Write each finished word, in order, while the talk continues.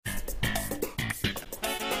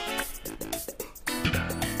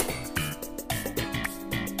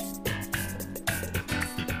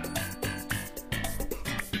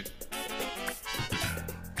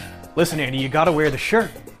Listen, Andy, you gotta wear the shirt.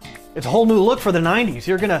 It's a whole new look for the 90s.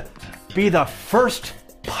 You're gonna be the first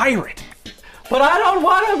pirate. But I don't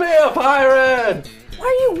want to be a pirate! What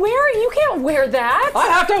are you wearing? You can't wear that. I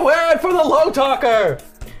have to wear it for the Low Talker!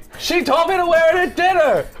 She told me to wear it at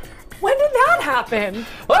dinner! When did that happen?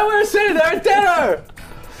 When we were sitting there at dinner!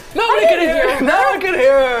 Nobody I can didn't hear hear her! her. No one can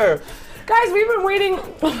hear her! Guys, we've been waiting.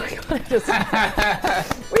 Oh my god,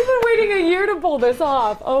 we've been waiting a year to pull this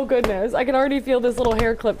off. Oh goodness, I can already feel this little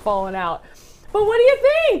hair clip falling out. But what do you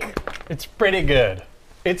think? It's pretty good.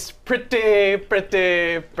 It's pretty good.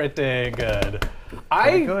 Pretty good. I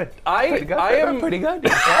am pretty good.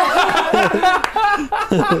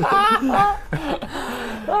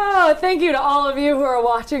 Oh, thank you to all of you who are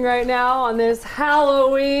watching right now on this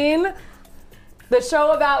Halloween. The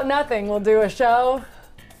show about nothing. We'll do a show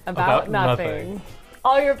about nothing.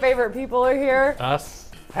 All your favorite people are here. us.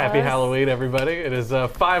 Happy Us. Halloween, everybody. It is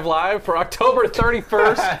 5 Live for October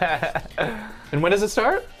 31st. And when does it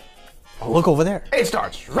start? Oh, look over there. It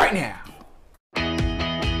starts right now.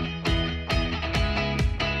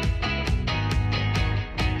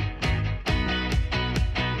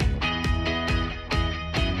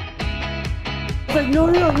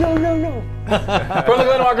 No. From the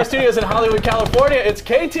Glenn Walker Studios in Hollywood, California, it's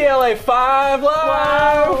KTLA 5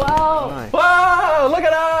 Live! Wow. Wow, look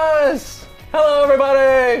at us! Hello,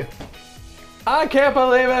 everybody! I can't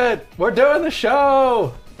believe it! We're doing the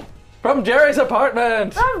show! From Jerry's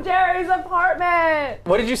apartment! From Jerry's apartment.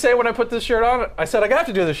 What did you say when I put this shirt on? I said, I got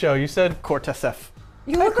to do the show. You said, Cortesef.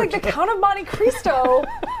 You look like the Count of Monte Cristo.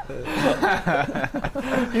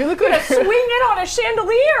 you look like Swing it on a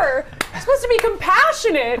chandelier. You're supposed to be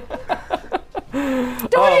compassionate.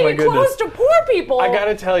 Donating clothes to poor people. I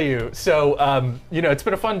gotta tell you, so, it's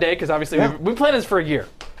been a fun day because obviously we planned this for a year.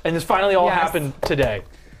 And this finally all Yes. happened today.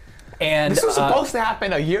 And This was supposed to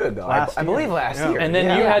happen a year ago. I believe last year. And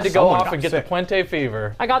then you had to go off and get the Puente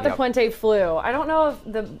fever. I got the Puente flu. I don't know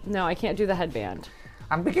if no, I can't do the headband.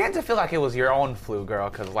 I'm beginning to feel like it was your own flu, girl,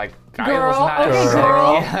 because I was Girl, not okay, sick.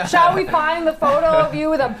 girl. Yeah. Shall we find the photo of you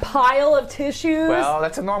with a pile of tissues? Well,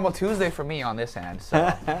 that's a normal Tuesday for me on this end. So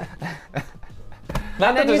Not and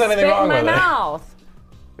that then you there's anything spit in wrong my with mouth.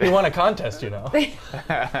 it. We won a contest, you know.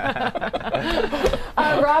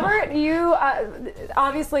 Robert, you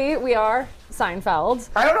obviously we are Seinfeld.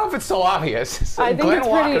 I don't know if it's so obvious. So I think Glenn it's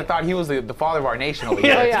Walker pretty- thought he was the father of our nation over Oh,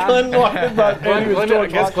 here. yeah. Glenn Walker, but I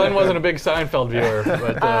guess Glenn wasn't a big Seinfeld viewer,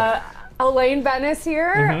 but Elaine Bennis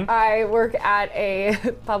here. I work at a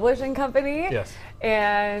publishing company. yes.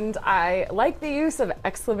 And I like the use of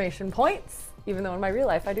exclamation points, even though in my real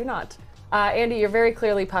life I do not. Andy, you're very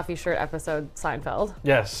clearly Puffy Shirt episode Seinfeld.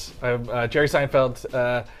 Yes, Jerry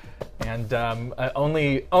Seinfeld, and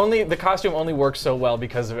only the costume only works so well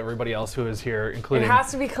because of everybody else who is here, It including.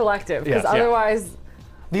 has to be collective, because Yes. Yeah. otherwise,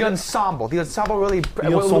 The ensemble really,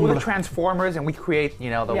 ensemble. we're Transformers, and we create, the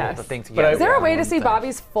Yes. thing But together. I- is there a way to One see thing.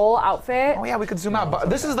 Bobby's full outfit? Oh yeah, we could zoom out. But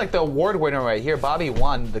this is like the award winner right here. Bobby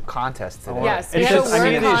won the contest today. Yes, It's we had just- a I word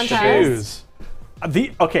mean, these contest. shoes.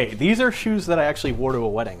 These are shoes that I actually wore to a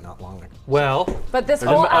wedding not long ago. Well, But this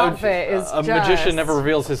whole outfit is a just... magician never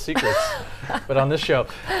reveals his secrets. But on this show,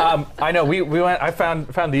 I know we went. I found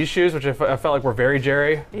these shoes, which I felt like were very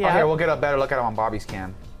Jerry. Yeah, Oh, here, we'll get a better look at them on Bobby's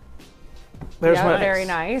cam. There's yeah, my very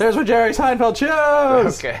nice. There's what Jerry Seinfeld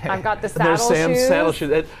shoes. Okay. I've got the And there's saddle Sam's shoes. saddle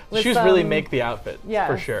shoes. with Shoes really some- make the outfit, Yes.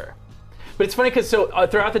 for sure. But it's funny because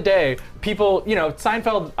throughout the day, people,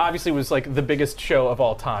 Seinfeld obviously was like the biggest show of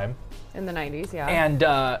all time, In the 90s, yeah. and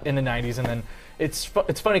in the '90s, and then it's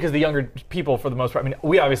funny because the younger people, for the most part, I mean,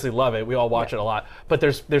 we obviously love it, we all watch it a lot, but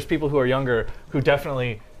there's people who are younger who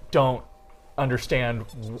definitely don't understand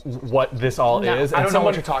what this all No. is. I And don't know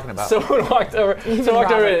what you're talking about. Someone walked over.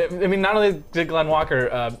 Robert. I mean, not only did Glenn Walker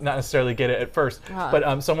not necessarily get it at first, but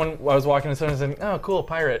I was walking and someone said, "Oh, cool,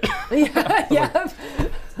 pirate." yeah.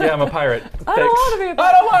 Yeah, I'm a pirate. I don't want to be a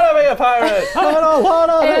I don't want to be a pirate. I don't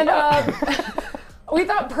wanna. And we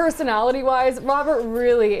thought personality-wise, Robert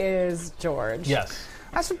really is George. Yes.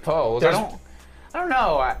 I suppose. There's- I don't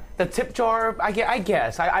know. The tip jar. I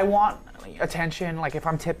guess. I want attention. Like if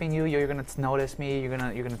I'm tipping you, you're gonna notice me. You're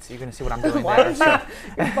gonna see what I'm doing Why there. did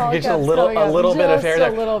you? Your ball Just kept a little going bit up of hair just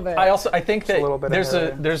there. a little bit. I think that little bit of there's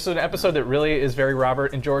hair. there's an episode that really is very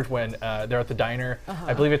Robert and George when they're at the diner.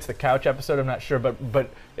 I believe it's the couch episode. I'm not sure, but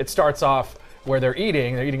it starts off where they're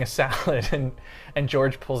eating a salad, and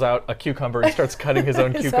George pulls out a cucumber and starts cutting his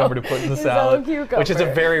own His cucumber own- to put in the his salad, own cucumber. which is a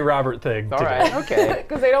very Robert thing to All do. right. Okay.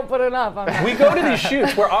 Because they don't put enough on that. We go to these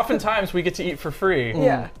shoots where oftentimes we get to eat for free.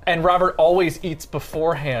 Yeah. And Robert always eats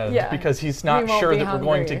beforehand Yeah. because he's He not won't sure be that we're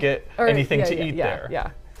going to hungry. get Or- anything yeah, to yeah, eat yeah, there. Yeah.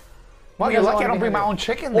 Well, He you're doesn't lucky I wanna don't be bring my hungry. own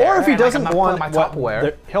chicken there. Or if he and I doesn't can want put my what,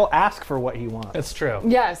 Tupperware. he'll ask for what he wants. That's true.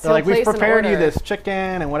 Yes, They're like, he'll we've place an prepared you order. this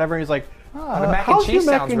chicken and whatever. He's like, The mac and how's your cheese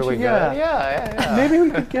mac sounds and really cheese? good. Yeah. Maybe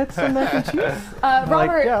we could get some mac and cheese. We're Robert,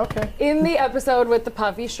 like, yeah, okay. in the episode with the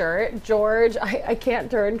puffy shirt, George, I can't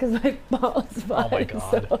turn because my phone's Oh my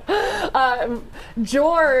god.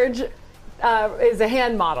 George is a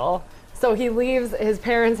hand model, so he leaves his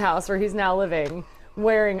parents' house where he's now living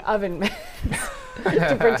wearing oven mitts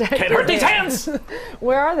to protect Can't hurt these hands!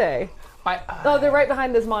 Where are they? Oh, they're right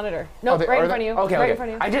behind this monitor. No, right in front of you. Okay, right okay. in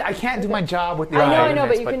front of you. I can't do my job with the I know,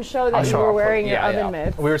 mitts, but you can show that I'll you show were off. wearing your Yeah, oven yeah.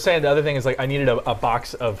 mitts. We were saying the other thing is like I needed a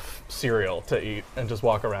box of cereal to eat and just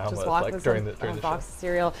walk around Just with walk like with during some- the during a the box show. of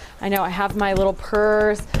cereal. I know, I have my little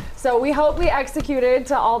purse. So we hope we executed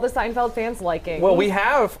to all the Seinfeld fans' liking. Well, we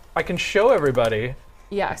have. I can show everybody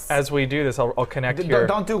Yes. as we do this. I'll connect here.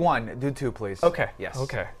 Don't do one. Do two, please. Okay. Yes.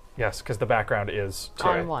 Okay. Yes, because the background is two.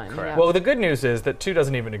 On one, Correct. yeah. Well, the good news is that 2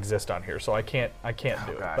 doesn't even exist on here, so I can't do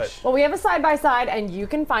it. gosh. But Well, we have a side-by-side, and you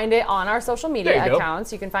can find it on our social media There you go.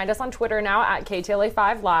 accounts. You can find us on Twitter now at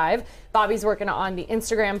KTLA5 Live. Bobby's working on the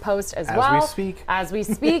Instagram post as As well. we speak. As we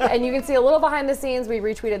speak. And you can see a little behind the scenes. We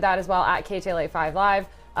retweeted that as well at KTLA5 Live.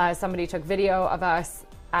 Somebody took video of us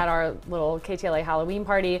at our little KTLA Halloween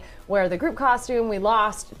party where the group costume we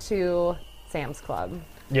lost to Sam's Club.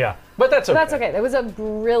 yeah, but that's okay. That's okay. It was a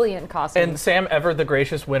brilliant costume. And Sam, ever the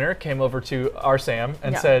gracious winner, came over to our Sam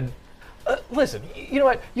and Yeah. said, listen, you know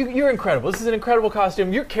what? You're incredible. This is an incredible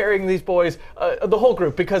costume. You're carrying these boys, the whole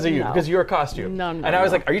group, because of you, No. because you're a costume. No, and I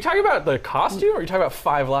was like, are you talking about the costume or are you talking about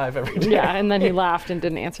 5 Live every day? yeah, and then he laughed and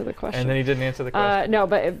didn't answer the question. And then he didn't answer the question. No,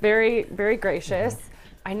 but very, very gracious.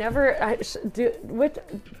 I never do. What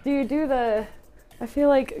do you do? I feel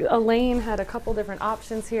like Elaine had a couple different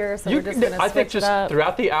options here, so we're just gonna I think switch just it up.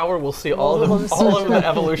 throughout the hour we'll see all We'll of the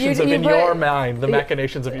evolutions You- of you in put- your mind, the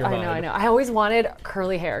machinations of your mind. I know. I always wanted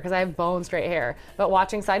curly hair because I have bone straight hair. But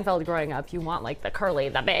watching Seinfeld growing up, you want like the curly,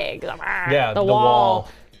 the big, Yeah, the the wall. wall.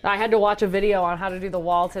 I had to watch a video on how to do the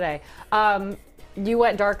wall today. You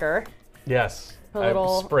went darker. Yes. A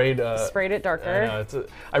little I sprayed sprayed it darker. I know,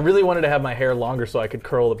 I really wanted to have my hair longer so I could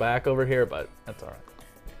curl the back over here, but that's all right.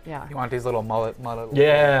 Yeah. You want these little mullet?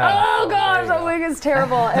 Yeah. Oh gosh, there you that go. wig is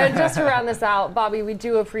terrible. And just to round this out, Bobby, we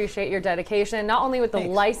do appreciate your dedication, not only with the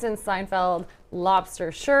licensed Seinfeld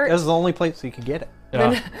lobster shirt, This is the only place you could get it.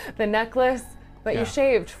 Yeah. the necklace, but Yeah. you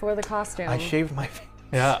shaved for the costume. I shaved my face.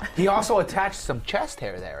 Yeah. He also attached some chest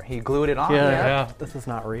hair there. He glued it on. Yeah. This is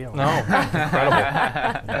not real. No.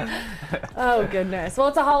 Incredible. Oh goodness. Well,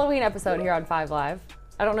 it's a Halloween episode here on 5 Live.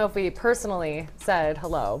 I don't know if we personally said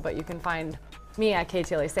hello, but you can find me at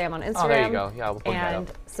KTLA Sam on Instagram. Oh, there you go. Yeah, we'll put that and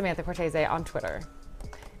up. Samantha Cortese on Twitter.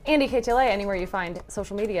 Andy KTLA, anywhere you find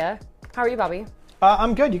social media. How are you, Bobby?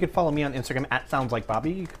 I'm good. You can follow me on Instagram at Sounds Like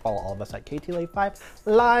Bobby. You can follow all of us at KTLA5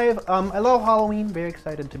 Live. I love Halloween. Very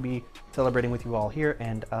excited to be celebrating with you all here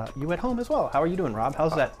and you at home as well. How are you doing, Rob?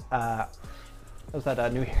 How's that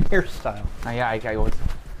new hairstyle? Yeah, I was.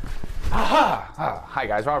 Hi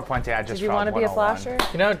guys, Robert Puente. I just Did you want to be a flasher?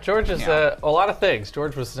 You know, George is Yeah. a lot of things.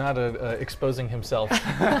 George was not exposing himself.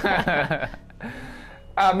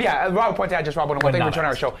 Robert Puente. I just Robert. Thank you for not joining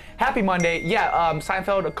our us. show. Happy Monday. Yeah,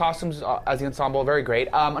 Seinfeld costumes as the ensemble, very great.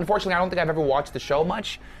 Unfortunately, I don't think I've ever watched the show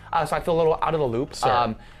much, so I feel a little out of the loop.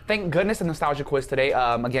 Sure. Thank goodness the nostalgia quiz today,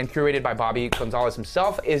 again curated by Bobby Gonzalez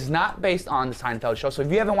himself, is not based on the Seinfeld show. So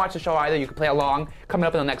if you haven't watched the show either, you can play along. Coming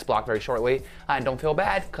up in the next block very shortly. And don't feel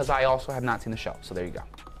bad because I also have not seen the show. So there you go.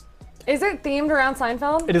 Is it themed around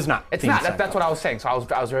Seinfeld? It is not. It's themed not. Seinfeld. That's what I was saying. So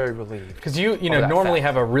I was very relieved. Because you that normally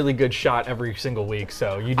fact. have a really good shot every single week,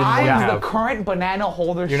 so you didn't I want to am have. the current banana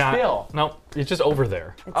holder You're not. still. No, it's just over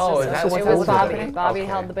there. It's Oh, just- is that it what's was over Bobby. there? Bobby Okay.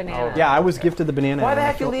 held the banana. Yeah, I was gifted the banana. Why and the I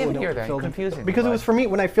heck you filled- leave it filled- here then? filled in. Confusing me, Because it bud. was for me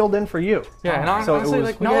when I filled in for you. Yeah, and So it honestly, was-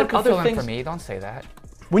 like we No one had could other fill in things. for me. Don't say that.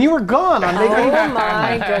 When you were gone on Oh vacation.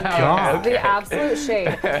 my goodness. God. The absolute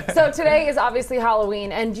shade. So today is obviously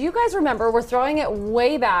Halloween, and do you guys remember, we're throwing it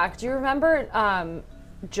way back, do you remember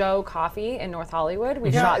Joe Coffee in North Hollywood?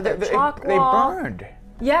 We shot their chalk they wall. burned.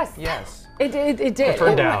 Yes. Yes. It did. It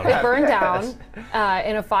burned down. It burned down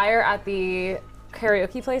in a fire at the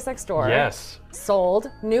karaoke place next door. Yes. Sold,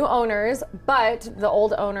 new owners, but the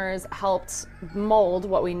old owners helped mold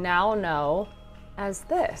what we now know as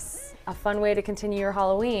this. A fun way to continue your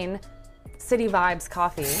Halloween, City Vibes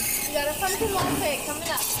Coffee. We got a pumpkin latte coming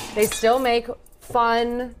up. They still make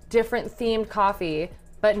fun, different themed coffee,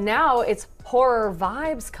 but now it's Horror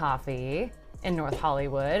Vibes Coffee in North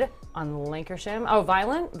Hollywood. on Lancashire. Oh,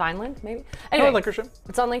 Vineland, maybe. Oh, Anyway, Lancashire.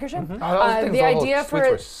 it's on Lancashire. The idea for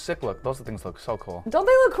sweets were sick. Look, those things look so cool. Don't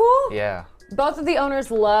they look cool? Yeah. Both of the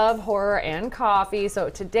owners love horror and coffee. So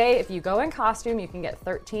today, if you go in costume, you can get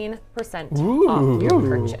 13% off your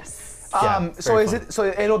purchase. So is it? So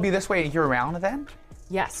it'll be this way year round then?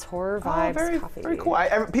 Yes, horror vibes very, coffee. very cool.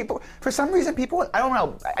 People, for some reason, people. I don't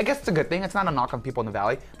know. I guess it's a good thing. It's not a knock on people in the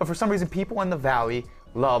valley, but for some reason, people in the valley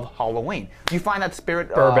love Halloween. You find that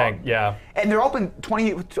spirit. Burbank, yeah. And they're open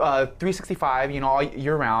 365, all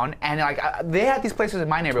year round. And like they had these places in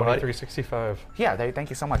my neighborhood. 365. Yeah, thank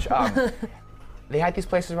you so much. They had these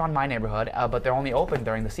places around my neighborhood, but they're only open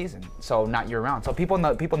during the season, so not year round. So people in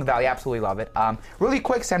the valley absolutely love it. Really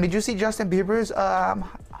quick, Sam, did you see Justin Bieber's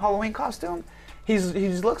Halloween costume? He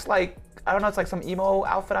looks like, I don't know, it's like some emo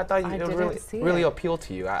outfit. I thought it would really appeal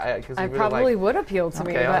to you. I probably would appeal to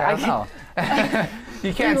me, but I don't know.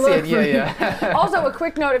 You can't see it, yeah. Also, a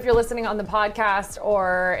quick note if you're listening on the podcast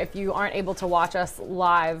or if you aren't able to watch us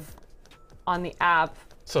live on the app.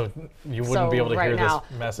 So you wouldn't be able to hear this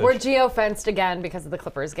message. We're geo-fenced again because of the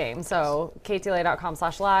Clippers game. So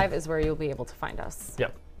ktla.com/live is where you'll be able to find us.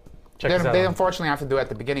 Yep. Check us out. They unfortunately have to do it at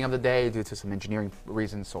the beginning of the day due to some engineering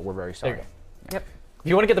reasons, so we're very sorry. Yep. If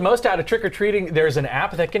you want to get the most out of trick-or-treating, there's an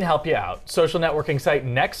app that can help you out. Social networking site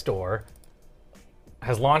Nextdoor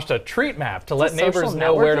has launched a treat map to let neighbors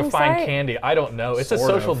know where to find candy. I don't know. It's a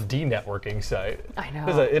social de-networking site. I know.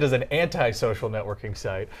 It is an anti-social networking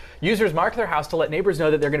site. Users mark their house to let neighbors know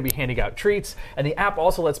that they're going to be handing out treats, and the app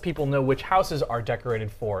also lets people know which houses are decorated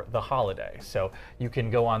for the holiday. So you can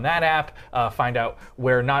go on that app, find out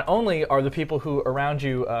where not only are the people who around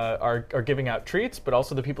you are giving out treats, but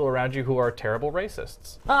also the people around you who are terrible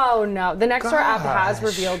racists. Oh no, the Nextdoor app has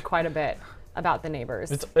revealed quite a bit about the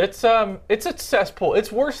neighbors. It's a cesspool.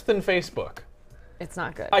 It's worse than Facebook. It's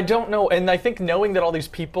not good. I don't know, and I think knowing that all these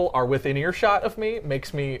people are within earshot of me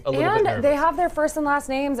makes me a little bit nervous. And they have their first and last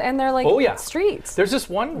names, and they're like streets. There's this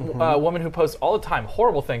one woman who posts all the time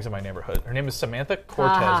horrible things in my neighborhood. Her name is Samantha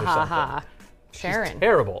Cortez or something. Sharon. She's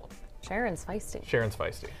terrible. Sharon's feisty. Sharon's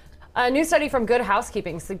feisty. A new study from Good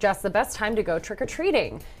Housekeeping suggests the best time to go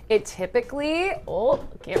trick-or-treating. It typically,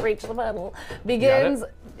 can't reach the button, begins,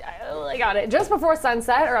 I got it, just before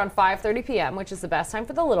sunset, around 5:30 p.m., which is the best time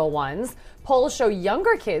for the little ones. Polls show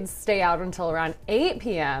younger kids stay out until around 8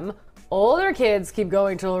 p.m. Older kids keep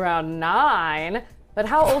going till around 9. But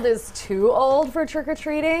how old is too old for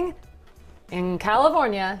trick-or-treating? In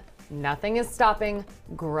California, nothing is stopping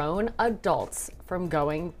grown adults from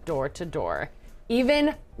going door to door,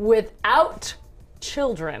 even without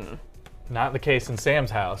children. Not the case in Sam's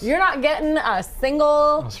house. You're not getting a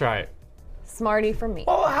single That's right. Smartie from me.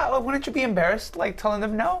 Well, wouldn't you be embarrassed, like telling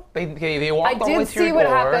them no? They walked all the way to your door. I did see what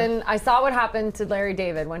happened. I saw what happened to Larry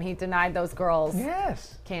David when he denied those girls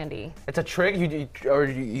candy. It's a trick. You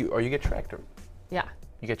get tricked. Yeah.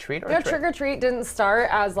 You get treat or trick or treat didn't start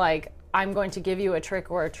as like I'm going to give you a trick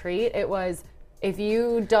or a treat. It was if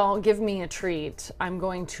you don't give me a treat, I'm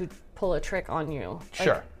going to pull a trick on you.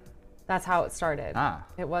 Sure. That's how it started.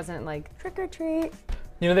 It wasn't like trick or treat.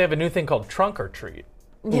 You know, they have a new thing called trunk or treat.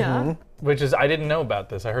 Yeah. Which is, I didn't know about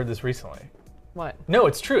this. I heard this recently. What? No,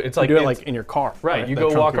 it's true. It's like you do it like in your car. Right. You go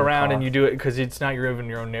walk around and you do it because it's not in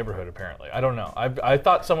your own neighborhood, apparently. I don't know. I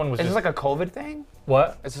thought someone was Is just... this like a COVID thing?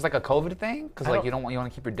 What? Is this like a COVID thing? Because like you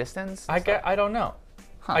want to keep your distance? I don't know.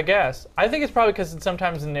 I guess. I think it's probably because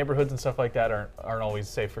sometimes in neighborhoods and stuff like that aren't always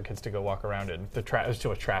safe for kids to go walk around in. There's too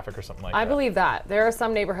much traffic or something like that. I believe that. There are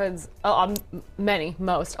some neighborhoods, a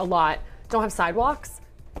lot, don't have sidewalks.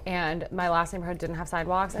 And my last neighborhood didn't have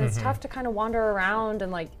sidewalks. And it's tough to kind of wander around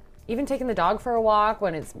and like even taking the dog for a walk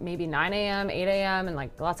when it's maybe 9 a.m., 8 a.m. and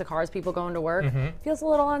like lots of cars, people going to work. Feels a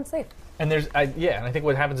little unsafe. And and I think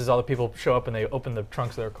what happens is all the people show up and they open the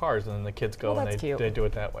trunks of their cars and then the kids go and they do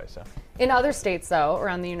it that way. So in other states though,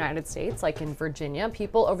 around the United States, like in Virginia,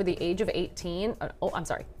 people over the age of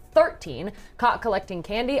 13, caught collecting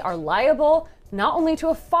candy are liable not only to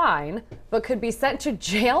a fine, but could be sent to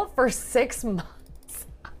jail for 6 months.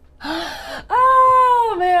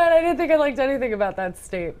 Oh man, I didn't think I liked anything about that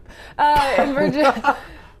state. In Virginia,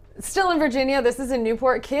 still in Virginia, this is in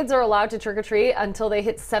Newport. Kids are allowed to trick or treat until they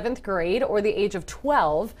hit 7th grade or the age of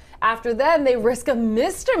 12. After then, they risk a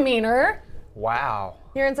misdemeanor. Wow.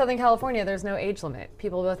 Here in Southern California, there's no age limit.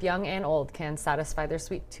 People both young and old can satisfy their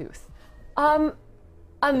sweet tooth. A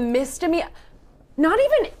misdemeanor. Not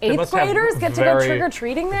even 8th graders get to go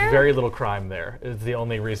trick-or-treating there? Very little crime there is the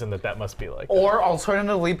only reason that must be like that. Or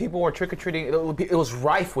alternatively, people were trick-or-treating. It was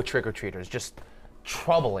rife with trick-or-treaters. Just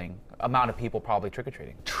troubling amount of people probably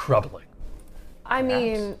trick-or-treating. Troubling. I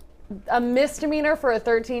mean, a misdemeanor for a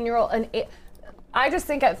 13-year-old. I just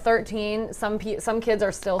think at 13, some kids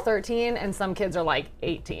are still 13 and some kids are like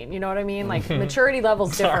 18. You know what I mean? Like maturity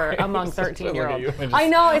levels differ Sorry. among Just look at 13-year-olds. you and just- I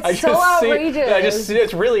know, it's so just see- outrageous. I just see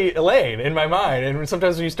it's really Elaine in my mind. And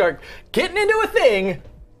sometimes when you start getting into a thing,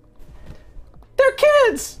 they're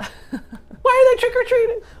kids. Why are they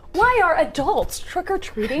trick-or-treating? Why are adults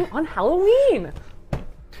trick-or-treating on Halloween?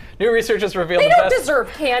 New research has revealed They the don't best deserve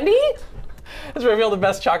candy. has revealed the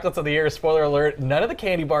best chocolates of the year. Spoiler alert, none of the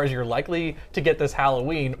candy bars you're likely to get this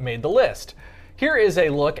Halloween made the list. Here is a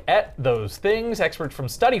look at those things. Experts from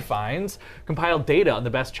Study Finds compiled data on the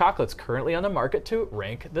best chocolates currently on the market to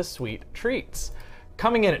rank the sweet treats.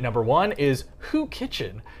 Coming in at number 1 is Who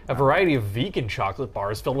Kitchen, a variety of vegan chocolate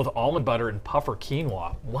bars filled with almond butter and puffer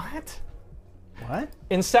quinoa. What? What?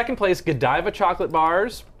 In second place, Godiva chocolate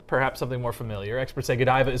bars, perhaps something more familiar. Experts say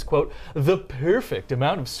Godiva is, quote, the perfect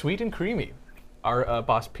amount of sweet and creamy. Our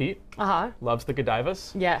boss Pete loves the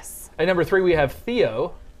Godivas. Yes. At number 3, we have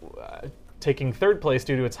Theo, taking third place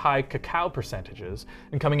due to its high cacao percentages.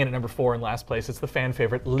 And coming in at number 4 in last place, it's the fan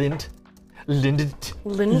favorite Lindt. Lindt.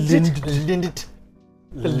 Lindt.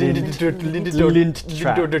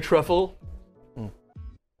 Lindt de truffle.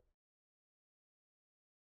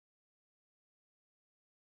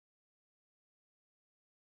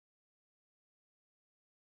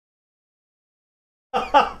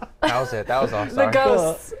 That was it. That was all. The Sorry.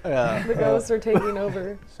 ghosts. Yeah. The ghosts are taking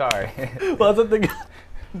over. Sorry. Wasn't the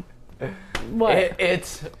What?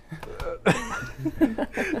 It's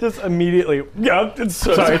just immediately? Yeah.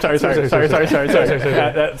 Sorry. Sorry.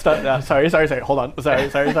 Hold on. Sorry.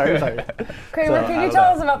 Kramer, can you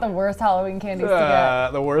tell us about the worst Halloween candies to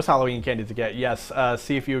The worst Halloween candy to get. Yes.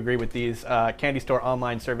 See if you agree with these. Candy Store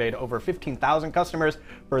Online surveyed over 15,000 customers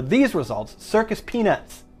for these results. Circus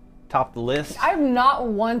Peanuts topped the list. get? I've not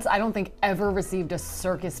once, I don't think, ever received a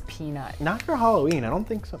circus peanut. Not for Halloween. I don't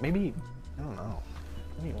think so. Maybe. I don't know.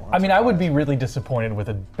 Maybe once. I mean, I would be really disappointed with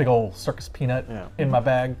a big old circus peanut in my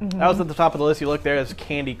bag. That was at the top of the list. You look there, as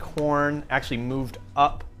candy corn actually moved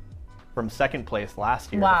up from second place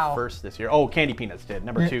last year Wow. to first this year. Oh, candy peanuts did.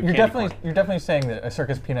 Number 2, You're candy definitely corn. you're definitely saying that a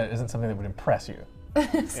circus peanut isn't something that would impress you.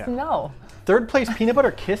 No. Third place, peanut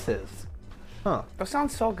butter kisses. Huh. that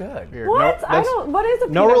sounds so good. Weird. What? No, I that's don't, what is a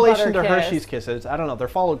no peanut relation butter to kiss? Hershey's Kisses. I don't know. They're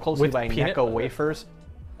followed closely With by peanut Necco butter. wafers,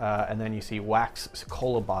 and then you see wax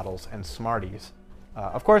cola bottles and Smarties.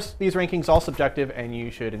 Of course, these rankings all subjective, and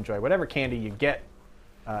you should enjoy whatever candy you get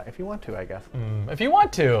if you want to, I guess. If you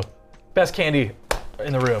want to. Best candy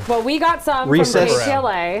in the room. Well, we got some Recess. from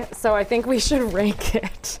KTLA, so I think we should rank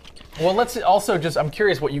it. Well, let's also just, I'm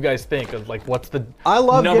curious what you guys think of, like, what's the I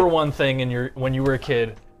love number it. one thing in your, when you were a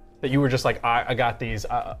kid that you were just like, I got these.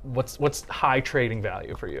 What's high trading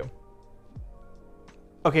value for you?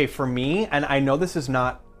 Okay, for me, and I know this is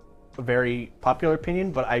not a very popular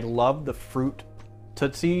opinion, but I love the fruit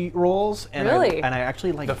Tootsie Rolls. And Really? I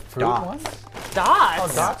actually like The fruit Dots. ones? Dots.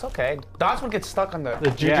 Oh, dots. Okay. Dots would get stuck on the. The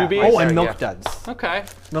Yeah. jujubes? Oh, and Yeah. Milk Duds. Okay.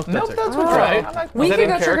 Milk Milk Duds. Duds are- would Right. I like We Was that could in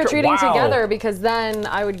go character? trick-or-treating Wow. together because then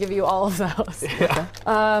I would give you all of those.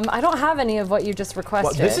 I don't have any of what you just Well,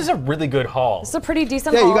 requested. this is a really good haul. It's a pretty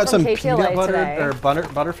decent Yeah, haul you got from some KTLA peanut butter today. or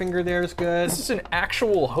Butterfinger there is good. This is an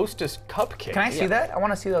actual Hostess cupcake. Can I see that? I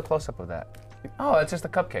want to see the close up of that. Oh, it's just a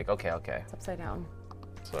cupcake. Okay, okay. Upside down.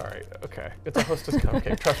 Sorry. Okay. It's a Hostess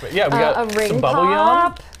cupcake. Trust me. Yeah, we got A ring some bubble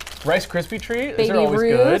pop, yum, Rice Krispie treat. These are Baby always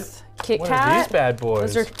Ruth, Kit good. Kat. What are these bad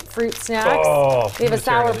boys? Those are fruit snacks. Oh, we have a I'm staring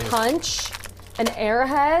sour at these. punch, an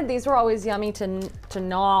Airhead. These were always yummy to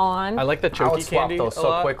gnaw on. I like the I would choky swap candy those a so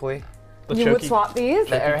lot. quickly. The you would choky- swap these?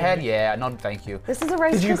 The Airhead? Yeah, no, thank you. This is a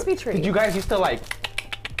Rice Krispie treat. Did you guys used to like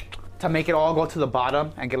to make it all go to the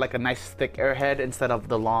bottom and get like a nice thick Airhead instead of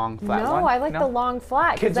the long flat No, one? I like No? the long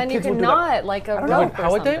flat because Kids- then you kids can would do that. gnaw it like a don't know. rope or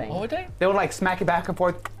How would they? something. What would they? They would like smack it back and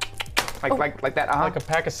forth, like that. Like a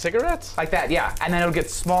pack of cigarettes? like that, yeah. And then it'll get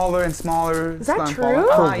smaller and smaller. Is that smaller and true?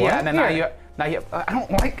 smaller. For Yeah, and then Here. now you.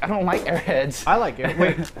 I don't like Airheads. I like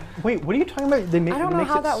it. Wait, what are you talking about? They make I don't it know makes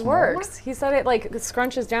how it that smaller? works. He said it like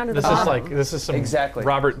scrunches down to the This is bottom. like this is some Exactly.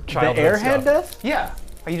 Robert The childhood Airhead stuff. does? Yeah.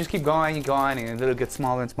 You just keep going, and it'll get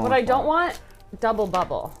smaller and smaller. What I and don't smaller. want, double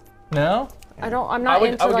bubble. No? I'm I not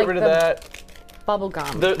would into get like rid of the that. bubble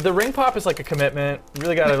gum. The ring pop is like a commitment. You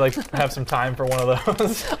really gotta like have some time for one of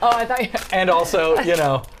those. Oh, I thought you. And also, you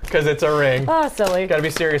know, because it's a ring. Oh, silly. Gotta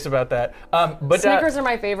be serious about that. But Snickers are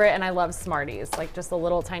my favorite, and I love Smarties, like just the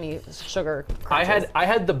little tiny sugar crunches. I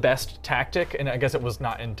had the best tactic, and I guess it was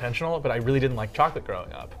not intentional, but I really didn't like chocolate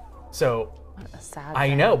growing up. So A sad I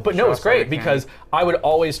thing. know, but no, Show it's us all your great because I would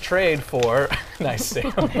always trade for nice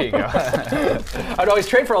Sam. There you go. I'd always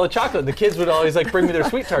trade for all the chocolate. The kids would always like bring me their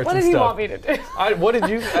sweet tarts What and did he stuff. want me to do? What did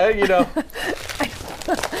you? You know,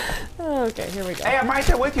 Okay, here we go. Hey, I'm right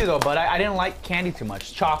there with you though, but I didn't like candy too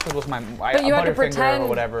much. Chocolate was my But you had to Butterfinger pretend or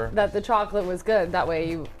whatever. that the chocolate was good. That way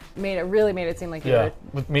you really made it seem like you Yeah, were.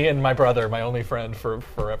 with me and my brother, my only friend for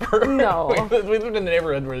forever. No. we lived in a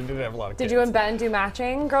neighborhood where we didn't have a lot of kids. Did you and Ben do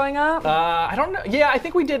matching growing up? I don't know. Yeah, I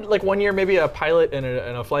think we did like one year, maybe a pilot in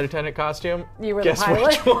a flight attendant costume. You were the Guess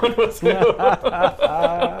pilot? which one was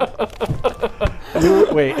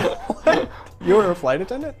who? Wait, you were a flight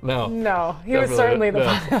attendant? No. No, he was Definitely certainly the no,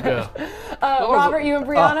 pilot. yeah. Robert, you and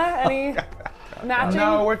Brianna, any matching?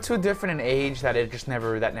 No, we're too different in age that it just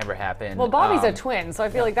never happened. Well, Bobby's a twin, so I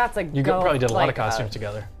feel like that's a You go. probably did a lot of like, costumes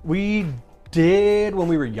together. We did when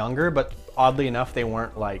we were younger, but oddly enough, they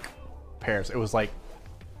weren't like pairs. It was like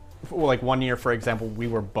 1 year, for example, we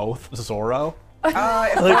were both Zorro.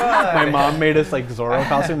 My mom made us like Zorro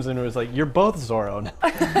costumes, and it was like, you're both Zorro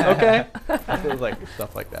now. Okay. It was like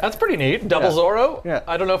stuff like that. That's pretty neat. Double Yeah. Zorro. Yeah.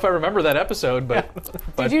 I don't know if I remember that episode, but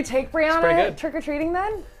Did you take pretty Brianna good. trick or treating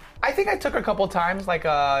then? I think I took her a couple times, like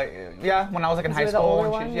yeah, when I was like in high you the school. older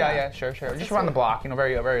and one? yeah, Yeah. sure. Just around the block,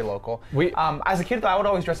 very local. As a kid, I would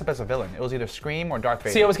always dress up as a villain. It was either Scream or Darth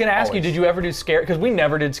Vader. see, I was gonna ask you, Always. did you ever do scary? Because we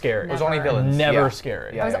never did scary. It was only villains. Never yeah.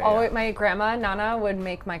 scary. Yeah, I was yeah, always my grandma Nana would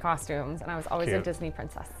make my costumes, and I was always a Cute. Disney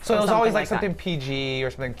princess. So it was always like that. something PG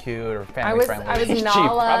or something cute or family I was friendly. G,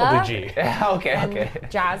 Nala, probably G. Yeah, okay.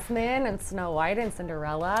 Jasmine and Snow White and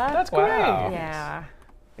Cinderella. That's great. Wow. Yeah,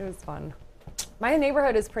 it was fun. My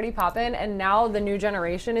neighborhood is pretty poppin', and now the new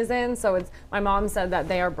generation is in. So it's my mom said that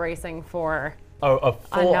they are bracing for A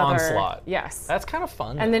full another onslaught. Yes. That's kind of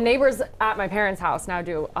fun. And the neighbors at my parents' house now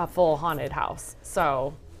do a full haunted house.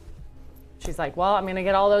 So she's like, well, I'm gonna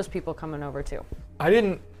get all those people coming over too.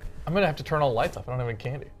 I'm gonna have to turn all the lights off. I don't have any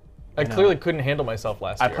candy. I clearly couldn't handle myself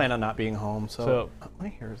last I year. plan on not being home, so my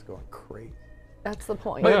hair is going crazy. That's the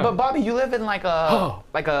point. But Bobby, you live in like a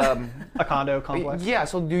A condo complex? yeah.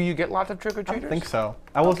 So do you get lots of trick or treaters? I don't think so.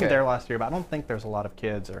 I wasn't Okay. there last year, but I don't think there's a lot of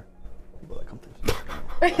kids or people that come through.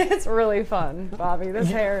 It's really fun, Bobby. This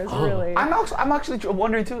hair is really. I'm actually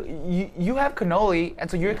wondering too. You have cannoli,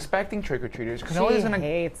 and so you're expecting trick or treaters. Cannoli is gonna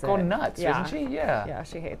hates go it. nuts, Yeah. isn't she? Yeah. Yeah,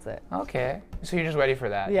 she hates it. Okay. So you're just ready for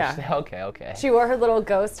that. Yeah. Just- okay. She wore her little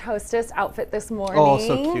ghost hostess outfit this morning. Oh,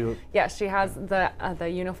 so cute. Yeah, she has the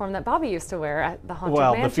uniform that Bobby used to wear at the Haunted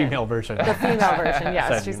Well, Mansion. the female version. The female version, yes.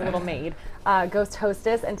 Send She's me a little maid. Ghost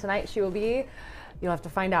hostess, and tonight she will be. You'll have to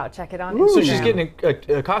find out. Check it on Ooh. So Instagram. she's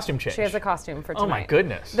getting a costume change. She has a costume for tonight. Oh my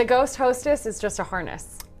goodness. The ghost hostess is just a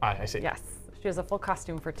harness. I see. Yes, she has a full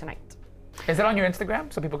costume for tonight. Is it on your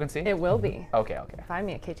Instagram so people can see? It will be. Okay. Find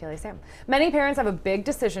me at KTLA Sam. Many parents have a big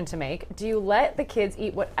decision to make. Do you let the kids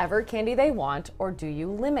eat whatever candy they want, or do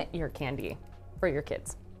you limit your candy for your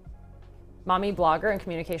kids? Mommy blogger and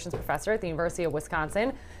communications professor at the University of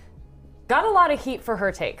Wisconsin got a lot of heat for her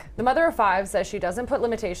take. The mother of 5 says she doesn't put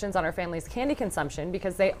limitations on her family's candy consumption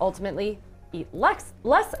because they ultimately eat less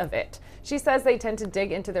of it. She says they tend to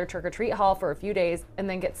dig into their trick-or-treat haul for a few days and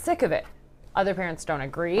then get sick of it. Other parents don't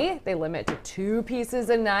agree. They limit to 2 pieces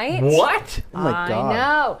a night. What? Oh my God. I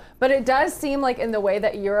know, but it does seem like in the way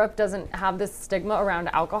that Europe doesn't have this stigma around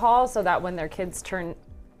alcohol, so that when their kids turn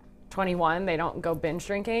 21, they don't go binge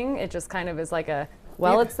drinking. It just kind of is like a,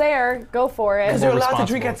 well, it's there, go for it. Because you're allowed to responsible.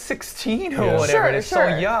 drink at 16 or Yeah. whatever. Sure, and it's sure.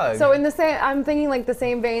 so young. So in the same, I'm thinking like the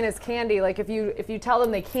same vein as candy. Like if you tell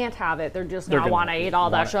them they can't have it, they're just gonna gonna want to eat all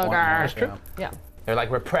that want sugar. more, That's true. Yeah. They're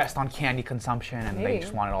like repressed on candy consumption and they Maybe.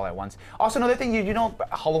 just want it all at once. Also, another thing, you know,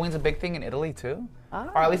 Halloween's a big thing in Italy too.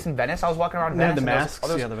 Or at least in Venice. I was walking around They had Venice. the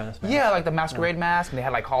and masks? Yeah, the Venice masks. Yeah, like the masquerade mask, and they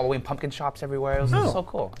had like Halloween pumpkin shops everywhere. It was so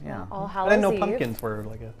cool. Yeah. All I Hallows didn't know Eve. pumpkins were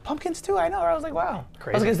like a. Pumpkins too, I know. I was like, wow. I was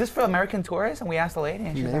Crazy. like, is this for American tourists? And we asked the lady,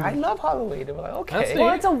 and she was like, I love Halloween. And we're like, That's okay. neat.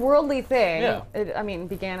 Well, it's a worldly thing. Yeah. It, I mean,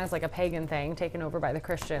 began as like a pagan thing taken over by the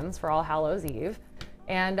Christians for All Hallows Eve,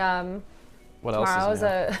 and What else tomorrow's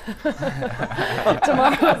is new?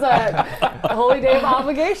 tomorrow's a holy day of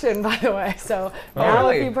obligation, by the way. So now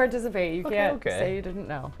really? if you participate, you can't okay. say you didn't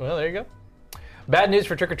know. Well, there you go. Bad news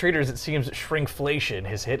for trick-or-treaters. It seems shrinkflation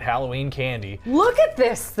has hit Halloween candy. Look at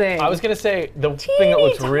this thing. I was gonna say the thing that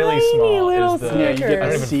looks really tiny small little is the. Snickers. Yeah, you get I don't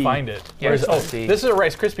the even seed. find it. Yeah, Whereas- it's the oh, seed. this is a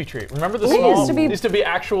Rice Krispie treat. Remember the They small? used to be-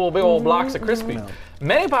 actual big old blocks of Krispie.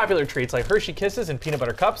 Many popular treats like Hershey Kisses and peanut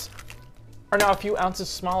butter cups are now a few ounces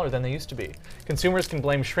smaller than they used to be. Consumers can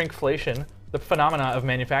blame shrinkflation, the phenomena of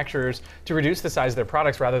manufacturers, to reduce the size of their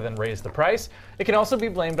products rather than raise the price. It can also be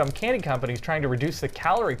blamed on candy companies trying to reduce the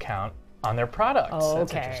calorie count on their products. Oh,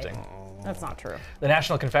 That's okay. interesting. That's not true. The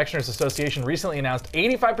National Confectioners Association recently announced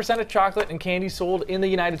 85% of chocolate and candy sold in the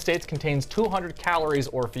United States contains 200 calories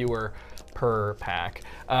or fewer. per pack.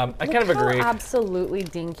 I kind of agree. Absolutely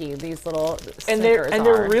dinky these little And Snickers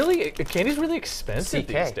they're are. really, candy's really expensive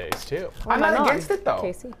CK. these days too. Why I'm not not? against it though.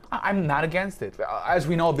 Casey? I'm not against it. As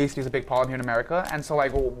we know, obesity is a big problem here in America, and so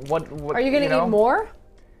like, what Are you gonna eat more?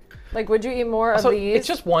 Like, would you eat more of So these? it's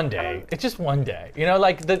just one day. It's just one day. You know,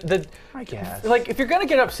 like the I guess. like if you're gonna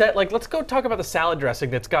get upset, like let's go talk about the salad dressing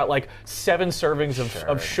that's got like 7 servings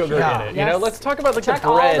of sugar Yeah. in it. You know, Yes. let's talk about like Check the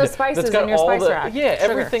all bread the spices that's got in your all spice the rack. yeah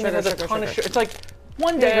Sugar, everything sugar, that has sugar, a ton of sugar. sugar. It's like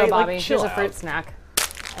one Here you day, go, Bobby. like chill Here's a fruit out. snack.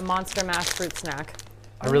 A Monster Mash fruit snack.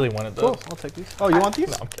 I really wanted those. Cool. I'll take these. Oh, you want these?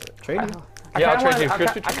 No, I'm kidding. Trade you. Yeah, I'll kinda trade you. wanna-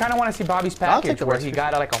 Good, I kind of want to see Bobby's take package the where rest he of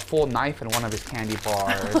got like a full knife in one of his candy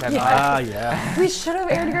bars. And, Ah, yeah. We should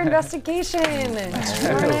have aired your investigation.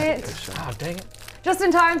 Darn it. Oh, dang it. Just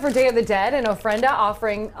in time for Day of the Dead, an ofrenda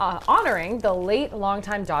honoring the late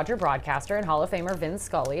longtime Dodger broadcaster and Hall of Famer Vin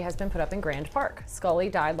Scully has been put up in Grand Park. Scully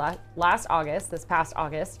died this past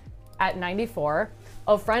August, at 94.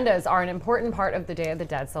 Ofrendas are an important part of the Day of the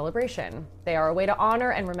Dead celebration. They are a way to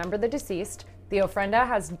honor and remember the deceased. The ofrenda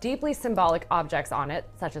has deeply symbolic objects on it,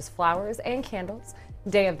 such as flowers and candles.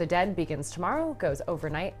 Day of the Dead begins tomorrow, goes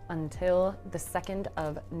overnight until the 2nd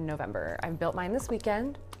of November. I've built mine this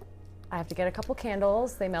weekend. I have to get a couple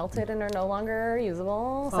candles. They melted and are no longer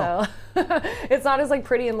usable, so it's not as like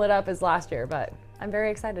pretty and lit up as last year, but I'm very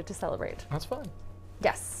excited to celebrate. That's fun.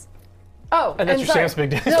 Yes. Oh, And that's your sorry. Sam's Big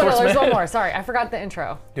Daily No, Sports there's one Minute. more. Sorry, I forgot the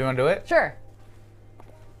intro. do you want to do it? Sure.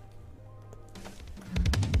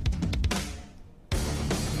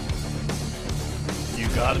 You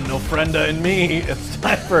got an ofrenda in me. It's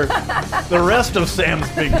time for the rest of Sam's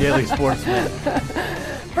Big Daily Sports Minute.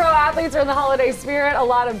 Pro athletes are in the holiday spirit. A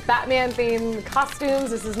lot of Batman-themed costumes.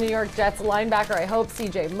 This is New York Jets linebacker, I hope,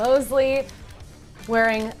 C.J. Mosley,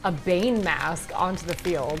 wearing a Bane mask onto the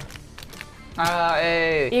field.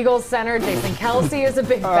 Hey. Eagles center Jason Kelsey is a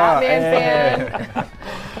big Batman fan.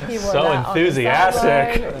 He wore So that on the enthusiastic.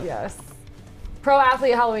 sideline. Yes. Pro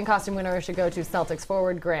athlete Halloween costume winner should go to Celtics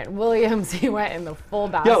forward Grant Williams. He went in the full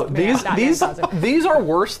Yo, Batman costume. these are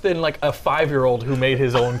worse than like a 5-year-old who made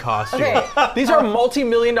his own costume. Okay. These are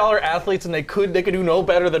multi-million-dollar athletes, and they could do no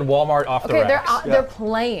better than Walmart off the Okay, racks. they're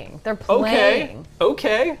playing. They're Okay. playing.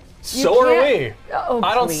 Okay. So are we. Oh,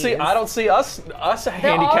 I don't please. see us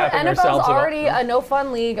handicapping NFL's ourselves. already a no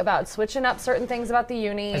fun league about switching up certain things about the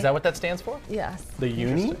uni. Is that what that stands for? Yes, The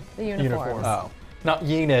uni? the uniforms. Oh. Not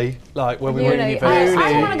uni, like when we were Uni. in I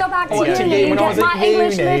university. want to go back to I went to uni uni and when I get was at my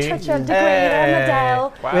English uni. literature degree Hey. at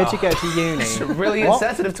Medell. Where'd you go to uni? Really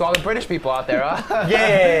insensitive to all the British people out there, huh?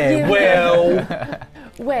 Yeah, well,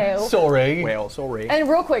 Well. sorry. Well, sorry. And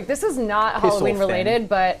real quick, this is not Pistol Halloween fan. related,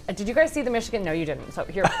 but did you guys see the Michigan? No, you didn't. So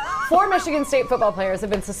here, 4 Michigan State football players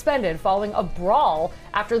have been suspended following a brawl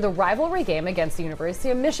after the rivalry game against the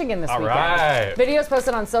University of Michigan this All weekend. right. Videos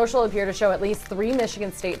posted on social appear to show at least 3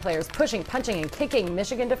 Michigan State players pushing, punching, and kicking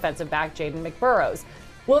Michigan defensive back Jaden McBurrows.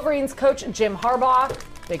 Wolverines coach Jim Harbaugh,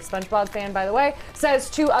 big SpongeBob fan by the way, says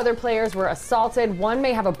 2 other players were assaulted. One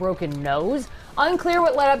may have a broken nose. Unclear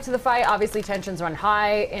what led up to the fight. Obviously, tensions run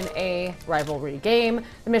high in a rivalry game.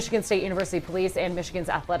 The Michigan State University Police and Michigan's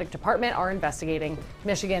athletic department are investigating.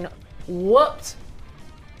 Michigan whooped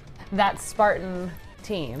that Spartan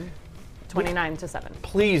team 29-7.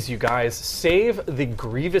 Please, you guys, save the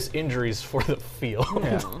grievous injuries for the field.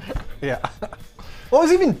 Yeah. What was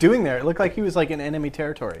he even doing there? It looked like he was like in enemy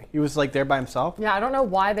territory. He was like there by himself. Yeah, I don't know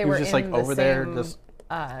why they was were just, in like, the over there, same just-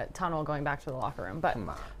 tunnel going back to the locker room. But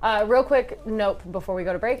real quick note before we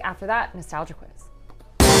go to break. After that, nostalgia quiz.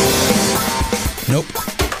 Nope.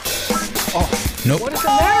 Nope. What is the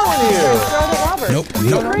matter with you? Throw to Robert. Nope.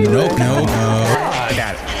 Nope. Nope. No. I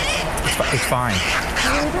got it. It's fine.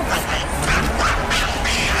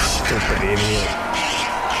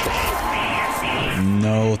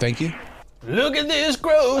 No. Thank you. Look at this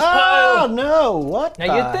gross Oh pile. no! What?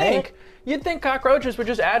 Now the you'd think cockroaches would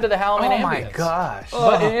just add to the Halloween Oh my ambience. gosh.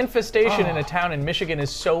 But an infestation in a town in Michigan is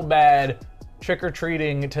so bad,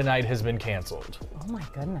 trick-or-treating tonight has been canceled. Oh my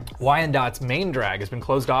goodness. Wyandottes main drag has been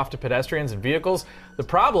closed off to pedestrians and vehicles. The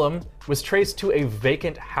problem was traced to a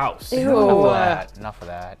vacant house. Ew. Enough of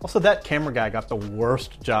that. Also, that camera guy got the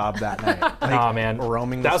worst job that night. Like, Aw, man.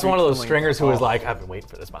 roaming the That was one of those streets stringers who filming. was like, I've been waiting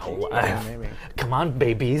for this my whole life. maybe. Come on,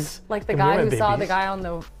 babies. Like the Come guy here, who my saw the babies. guy on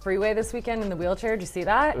the freeway this weekend in the wheelchair. Did you see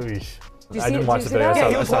that? Oosh. you I see- didn't did watch you the see video. that? I Yeah, saw-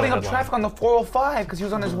 He I was saw the holding up headline. traffic on the 405 because he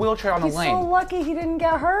was on his wheelchair on the He's lane. so lucky he didn't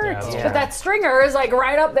get hurt. Yeah, that's But that stringer is like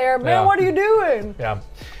right up there. Man, Yeah. what are you doing? Yeah.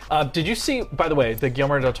 Did you see, by the way, the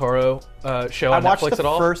Guillermo del Toro show on watched Netflix the at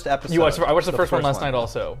all? first episode. You watched, I watched the The first one first last one. night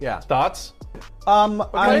also. Yeah. Thoughts? is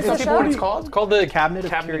the show? It's called? It's called the Cabinet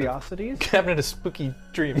of Curiosities. Cabinet of Spooky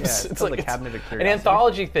Dreams. Yeah, it's called the Cabinet of an Curiosities.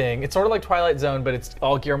 anthology thing. It's sort of like Twilight Zone, but it's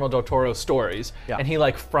all Guillermo del Toro stories, Yeah. and he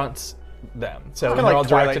like fronts them. So Kind they're of all like directed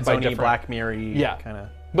Twilight by Zone-y, different. Black Mirror-y Yeah. kind of.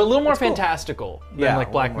 But a little more cool. fantastical than Yeah, like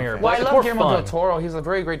a Black little more Mirror. Well, I It's love more Guillermo fun. del Toro. He's a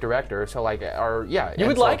very great director. So like, or yeah. You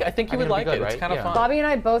would and so like. I think you would it'll be like it. good, It's right? kind of Yeah. fun. Bobby and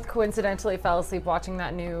I both coincidentally fell asleep watching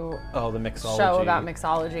that new Oh, the mixology. show about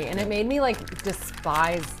mixology, and it made me like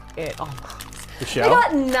despise it. Oh, The they show?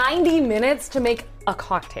 got 90 minutes to make a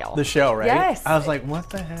cocktail. The show, right? Yes. I was like, what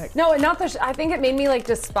the heck? No, not the. I think it made me like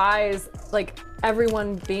despise like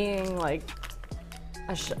everyone being like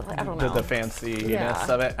I don't know. The fanciness Yeah.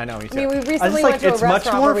 of it. I know, me too. I mean, we was recently just went to a it's much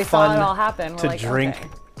restaurant more where we saw fun it all happen. We're to like, drink okay.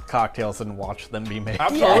 cocktails and watch them be made.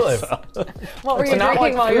 Absolutely. What were you not drinking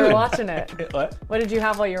like while you were food. watching it? What? What did you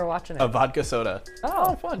have while you were watching it? A vodka soda.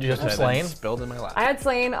 Oh, Fun. Did you have some And Slain? then spilled in my lap. I had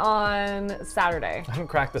Slain on Saturday. I haven't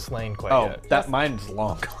cracked the Slain quite Oh, yet. that mine's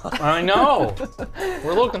long gone. I know.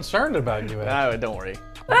 We're a little concerned about you. Ed. No, don't worry.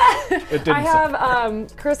 It didn't. I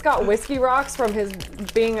have Chris got whiskey rocks from his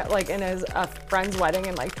being like in his friend's wedding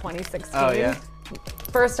in like 2016. Oh yeah.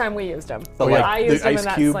 First time we used them. The, like, I used the them in ice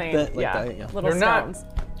that cube Slain. that- like yeah. that, yeah. Little They're not- stones.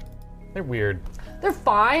 They're weird. They're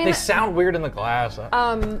fine. They sound weird in the glass.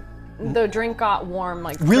 The drink got warm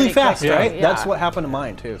like Really pretty fast, quickly, right? yeah. That's what happened to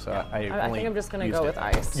mine too. So I I only think I'm just gonna used go it. with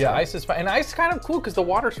ice. Yeah, ice is fine. And ice is kind of cool because the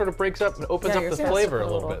water sort of breaks up and opens Yeah, up yours the has flavor a a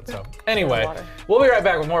little little bit. So anyway, water. we'll be right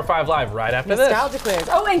back with more 5 Live right after this. Nostalgia quiz.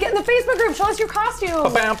 Oh, and get in the Facebook group. Show us your costume. Bow,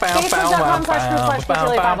 bow, bow, Facebook.com/group/KTLA5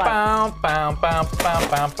 Live. bow, bow, bow, bow, bow,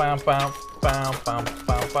 bow, bow, bow, bow,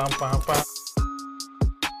 bow, bow, bow, bow.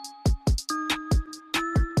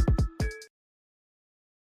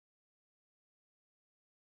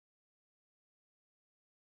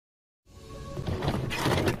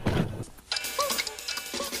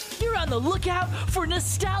 You're on the lookout for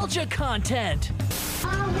nostalgia content.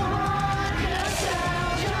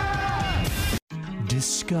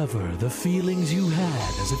 Discover the feelings you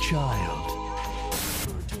had as a child.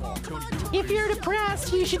 If you're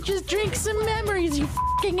depressed, you should just drink some memories, you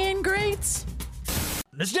fucking ingrates.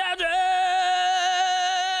 Nostalgia!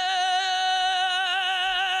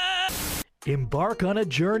 Embark on a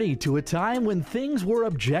journey to a time when things were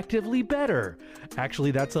objectively better. Actually,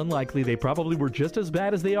 that's unlikely. They probably were just as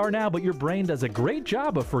bad as they are now, but your brain does a great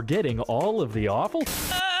job of forgetting all of the awful.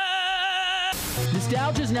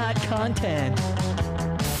 Nostalgia's not content.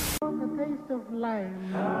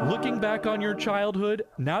 Looking back on your childhood,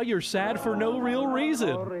 now you're sad for no real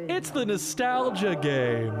reason. It's the nostalgia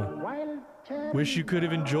game. Wish you could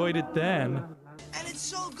have enjoyed it then. And it's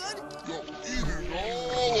so good.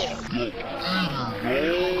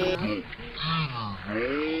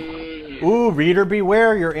 Ooh, reader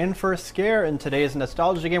beware, you're in for a scare. In today's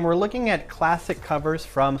nostalgia game, we're looking at classic covers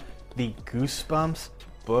from the Goosebumps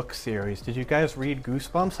book series. Did you guys read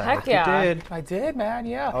Goosebumps? I Heck hope yeah. you did. I did, man.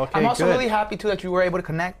 Yeah. Okay, I'm also good. really happy too that you were able to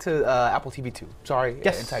connect to Apple TV too. Sorry,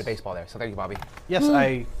 Yes. inside baseball there. So thank you, Bobby. Yes,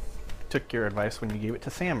 I took your advice when you gave it to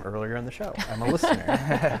Sam earlier in the show. I'm a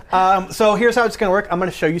listener. So here's how it's going to work. I'm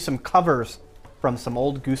going to show you some covers from some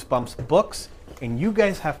old Goosebumps books, and you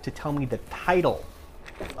guys have to tell me the title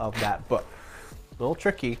of that book. A little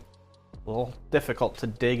tricky, a little difficult to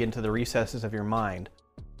dig into the recesses of your mind.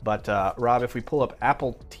 But Rob, if we pull up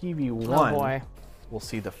Apple TV 1, boy. we'll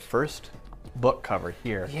see the first book cover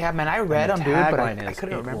here. Yeah, man. I read And them, the dude, but tagline I is,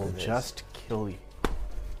 couldn't "It remember will this. just kill you."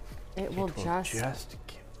 It will It will just. just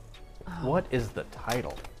kill. What is the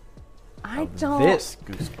title I of don't. this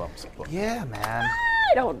Goosebumps book? Yeah, man.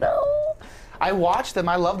 I don't know. I watched them.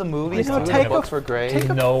 I love the movies You know, too. take The a- books were great. Take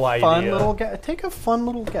a No fun idea. little take a fun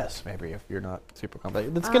little guess, maybe, if you're not super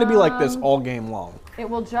confident. It's going to be like this all game long. It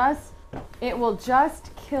will just. It will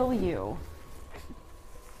just kill you.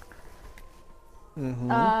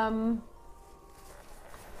 Mm-hmm.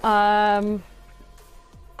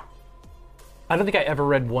 I don't think I ever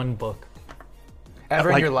read one book. Ever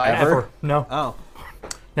in Like, your life? ever? No, Oh,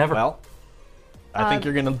 never. well, I think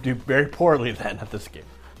you're going to do very poorly then at this game.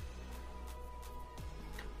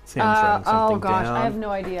 Sam's writing something Oh gosh, down. I have no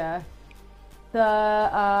idea. The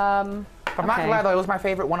I'm not okay. glad though. It was my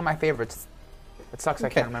favorite. One of my favorites. It sucks I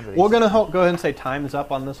Okay, can't remember these. we're going to go ahead and say time's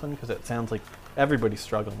up on this one because it sounds like everybody's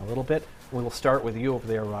struggling a little bit. We will start with you over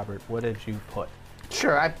there, Robert. What did you put?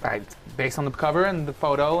 Sure. I based on the cover and the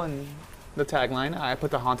photo and the tagline, I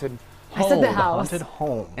put the Haunted I said the Home, house. haunted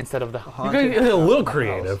home. Instead of the You Haunted guys are a little house.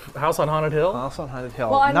 creative. House on Haunted Hill. House on Haunted Hill.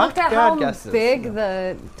 Well, I Not looked at bad how guesses. big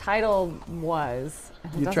the title was.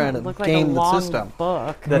 and it You're doesn't trying to look like game a the long system.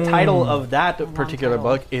 book. The title of that particular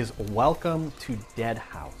title. book is Welcome to Dead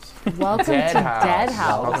House. Welcome Dead to House. Dead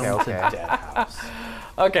House. Okay, Welcome to okay. Dead House.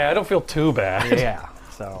 Okay, I don't feel too bad. Yeah,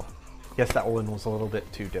 so guess that one was a little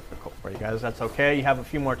bit too difficult for you guys. That's okay. You have a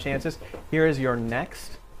few more chances. Here is your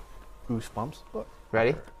next Goosebumps book.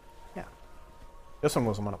 Ready? Yeah. This one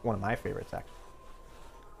was one of my favorites, actually.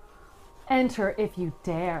 Enter if you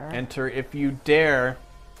dare. Enter if you dare.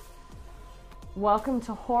 Welcome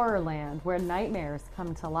to Horrorland, where nightmares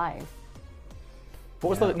come to life.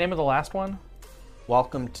 What was the name of the last one?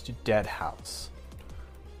 Welcome to Dead House.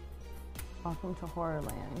 Welcome to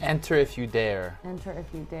Horrorland. Enter if you dare. Enter if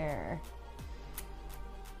you dare.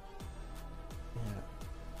 Yeah.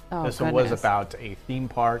 Oh, This one was goodness. about a theme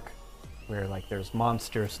park where like there's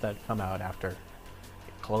monsters that come out after it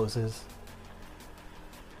closes.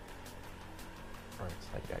 Or it's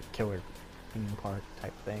like a killer theme park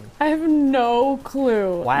type thing. I have no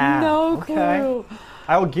clue. Wow, No okay. clue.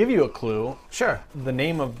 I will give you a clue. Sure. The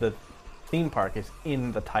name of the theme park is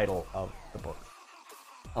in the title of the book.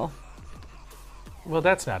 Oh, Well,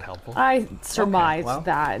 that's not helpful. I surmised well.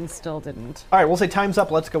 that and still didn't. All right, we'll say time's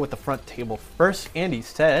up. Let's go with the front table first. Andy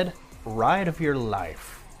said, "Ride of your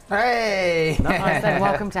life." Hey! I said,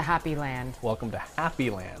 welcome to Happy Land. Welcome to Happy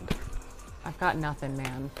Land. I've got nothing,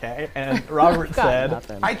 man. Okay, and Robert Got said,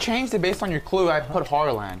 nothing. I changed it based on your clue. I put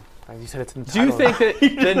Horrorland. You said it's in the Do you title. think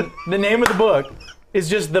that the name of the book is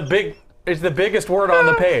just the biggest word on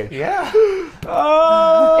the page? Yeah. It's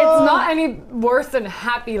not any worse than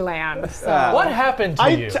Happy Land. So. What happened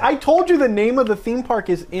to you? I told you the name of the theme park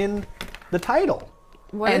is in the title.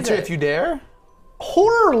 What is Enter it? if you dare.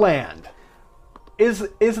 Horrorland is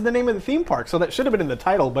the name of the theme park, so that should have been in the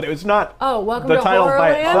title, but it was not. Oh, welcome the to title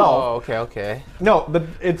by Horrorland? itself. Oh, okay, okay. No,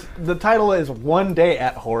 the title is One Day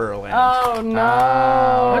at Horrorland. Oh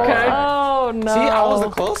no. Okay. Oh no. See, I was the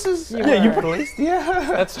closest. Yeah, you at least. Yeah.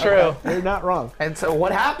 That's true. You're not wrong. And so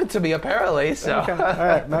what happened to me apparently? So. Okay. All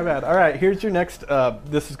right, my bad. All right, here's your next.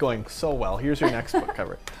 This is going so well. Here's your next book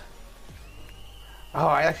cover. Oh,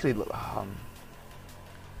 I actually.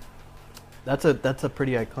 That's a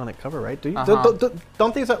pretty iconic cover, right? Do you, Uh-huh.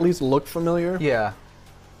 don't these at least look familiar? Yeah.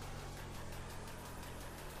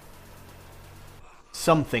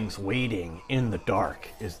 Something's waiting in the dark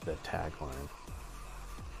is the tagline.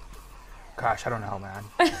 Gosh, I don't know, man.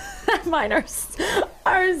 Mine are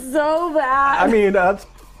so bad. I mean,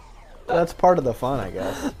 that's part of the fun, I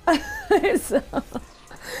guess.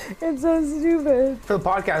 It's so stupid. For the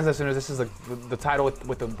podcast listeners, this is the title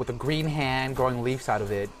with a green hand growing leaves out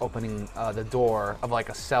of it, opening the door of like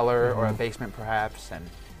a cellar or a basement, perhaps, and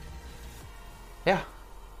yeah.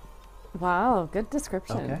 Wow, good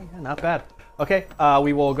description. Okay, yeah, not bad. Okay,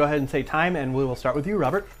 we will go ahead and say time, and we will start with you,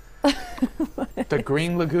 Robert. The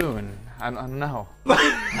Green Lagoon. I don't know.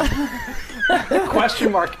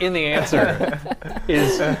 Question mark in the answer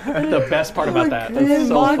is the best part about that. That's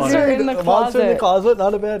so Monster funny. in the Monster in the closet. Closet,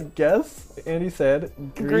 not a bad guess. Andy said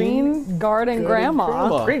Green Garden Grandma.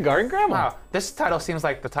 Grandma. Green Garden Grandma. Wow, this title seems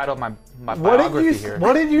like the title of my What biography did you here.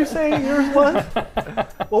 What did you say yours was?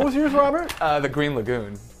 What was yours, Robert? The Green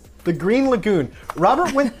Lagoon. The Green Lagoon.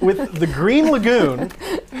 Robert went with the Green Lagoon,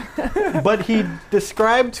 but he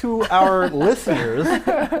described to our listeners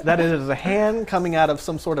that it is a hand coming out of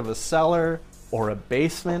some sort of a cellar or a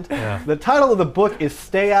basement. Yeah. The title of the book is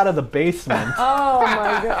Stay Out of the Basement. Oh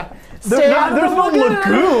my god. There's no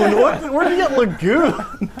lagoon. Where do you get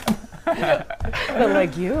lagoon? The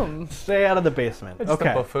legume. Stay out of the basement. It's Okay.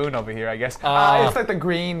 the buffoon over here, I guess. It's like the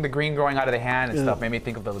green growing out of the hand and stuff made me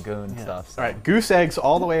think of the lagoon and stuff. So. All right, goose eggs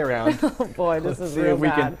all the way around. Oh boy, this is see real if we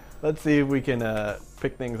bad. can. Let's see if we can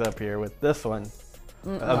pick things up here with this one. A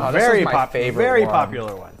this very is my favorite very one.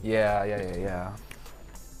 popular one. Yeah.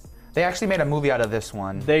 They actually made a movie out of this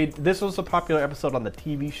one. This was a popular episode on the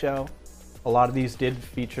TV show. A lot of these did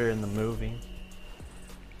feature in the movie.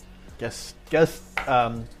 Guess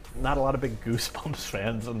not a lot of big Goosebumps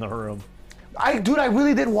fans in the room. I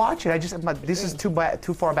really did watch it. This is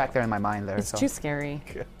too far back there in my mind there. It's so. too scary.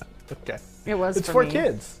 Okay. It was It's for for me.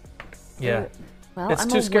 kids. Yeah. Well, It's I'm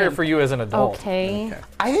too a scary wimp. for you as an adult. Okay.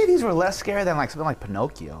 I think these were less scary than like something like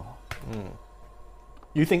Pinocchio.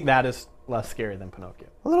 You think that is less scary than Pinocchio?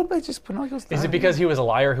 A little bit, just Pinocchio's. Is it because he was a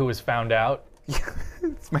liar who was found out?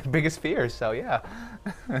 It's my biggest fear? So yeah.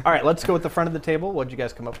 All right, let's go with the front of the table. What did you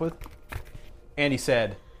guys come up with? Andy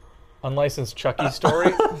said, Unlicensed Chucky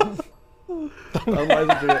story?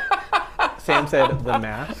 Sam said The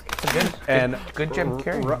Mask. Good, And good Jim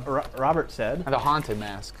Carrey. Robert said, The Haunted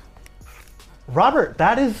Mask. Robert,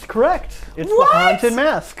 that is correct. It's What? the Haunted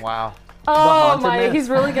Mask. Wow. Oh haunted my, mask. he's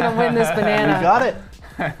really gonna win this banana. You got it.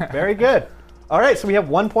 Very good. All right, so we have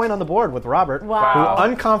 1 point on the board with Robert, Wow. who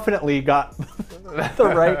unconfidently got the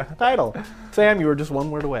right title. Sam, you were just 1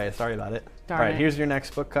 word away. Sorry about it. Darn All right, it. here's your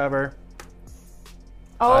next book cover.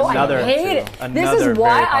 Oh, Another I hate it. two. This Another is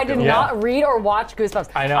why very I did popular not one. read or watch Goosebumps.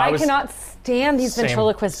 I know, I I was- cannot stand these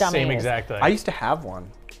ventriloquist dummies. Same exact thing. I used to have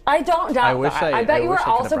one. I don't doubt I wish that. I- I bet I you wish were I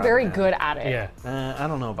could've also brought very it in. good at it. yeah. I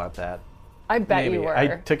don't know about that. I bet Maybe. you were.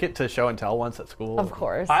 I took it to show and tell once at school. Of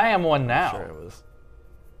course. I am one now. Sure, it was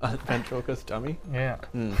a ventriloquist dummy. Yeah.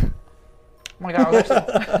 Oh my God. I was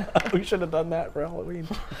actually, We should have done that for Halloween.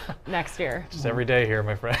 Next year. Just every day here,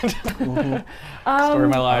 my friend. Story of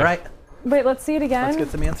my life. All right, Wait, let's see it again. let's get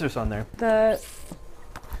some answers on there.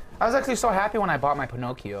 I was actually so happy when I bought my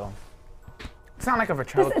Pinocchio. It's not like a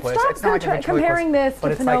ventriloquist. Stop It's not like a ventriloquist, comparing this but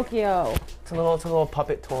to it's like- Pinocchio. It's a little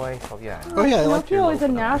puppet toy. So yeah. Oh yeah, I like Pinocchio is a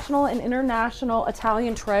national and international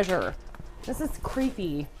Italian treasure. This is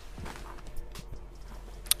creepy.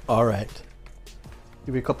 All right.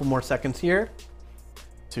 Give you a couple more seconds here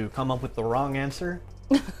to come up with the wrong answer.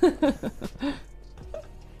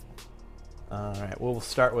 All right, we'll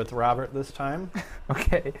start with Robert this time.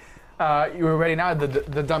 Okay. You were ready now?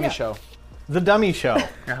 The dummy show. The Dummy Show.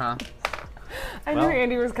 Uh-huh. I Well, knew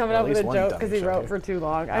Andy was coming at up with least a one joke dummy because he show wrote here. for too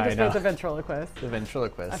long. I I just know. wrote the ventriloquist. The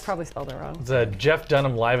ventriloquist. I probably spelled it wrong. It's a Jeff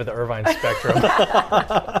Dunham live at the Irvine Spectrum.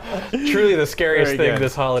 Truly the scariest Very thing good.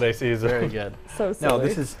 this holiday season. Very good. So silly. No,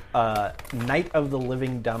 this is Night of the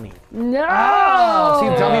Living Dummy. No! Oh,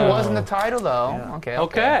 see, dummy was in the title though. Yeah. Okay.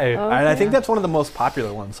 Okay. Oh, And I think that's one of the most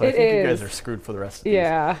popular ones, so I It think you guys is. are screwed for the rest of these.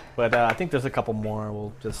 Yeah. But I think there's a couple more.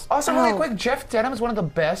 We'll just. Also, really Oh. quick, Jeff Denham is one of the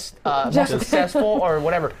best, most Jeff successful, or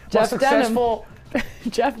whatever, Jeff most successful.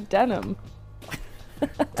 Jeff Denham.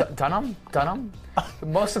 Dunham? The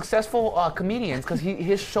most successful comedians, because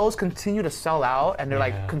his shows continue to sell out, and they're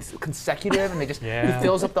like Yeah. consecutive, and they just Yeah. he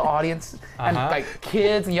fills up the audience, and Uh-huh. like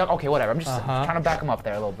kids and young. Okay, whatever. I'm just Uh-huh. trying to back him up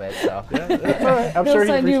there a little bit. So. I'm sure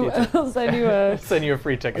he He'll send you. appreciates it. He'll send you a. Send you a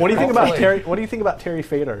free ticket. What do you think about Hopefully. Terry? What do you think about Terry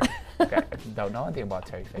Fader? Okay, don't know anything about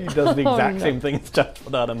Terry He Fader. does the exact no. same thing as Jeff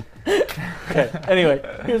Dunham. Okay. Anyway,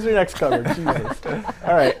 here's your next cover. Jesus.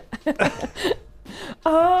 All right.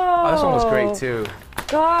 Oh. This one was great too.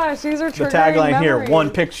 Gosh, these are The triggering tagline here: memories. "One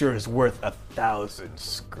picture is worth 1,000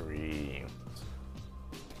 screams."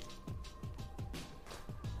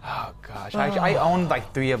 Oh gosh, I owned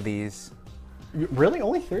like 3 of these. Really,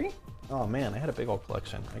 only 3? Oh man, I had a big old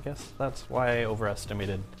collection. I guess that's why I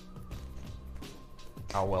overestimated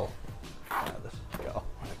how well this would go.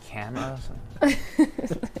 Cameras.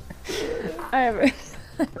 I have no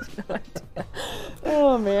idea.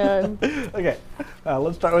 Oh man. Okay,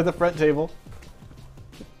 let's start with the front table.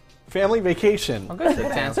 Family Vacation. Good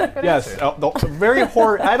answer. Yes, very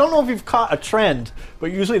horror. I don't know if you've caught a trend,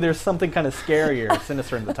 but usually there's something kind of scary or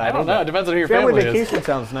sinister in the I title. don't know. but It depends on who your Family family is. Vacation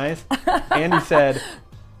sounds nice. Andy said,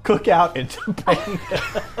 "Cookout in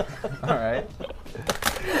Topanga." All right.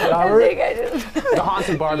 I think I just The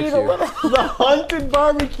haunted eat a barbecue. little. The Haunted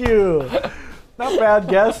Barbecue. Not bad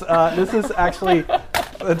guess. This is actually,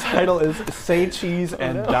 the title is Say Cheese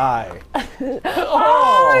and Die.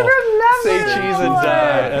 Oh, I remember. Say that cheese and one.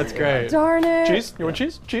 die. That's great. Darn it. Cheese? You want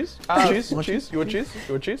cheese? Cheese? Cheese? Cheese? You want cheese?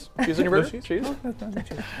 You want cheese? Cheese on your burger? Cheese? All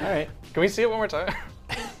right. Can we see it one more time?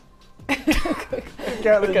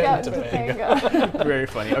 Got Topanga. Very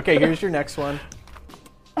funny. Okay, here's your next one.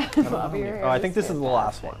 Bobby, your hair Oh, I think this is the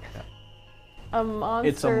last fantastic. one. A monster.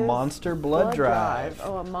 It's a Monster Blood Drive.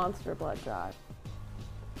 Oh, a Monster Blood Drive.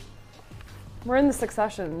 We're in the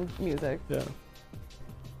Succession music. Yeah.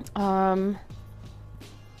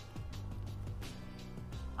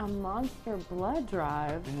 A Monster Blood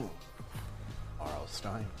Drive. R.L.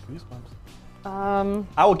 Stein. Goosebumps. Um,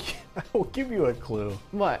 I will give you a clue.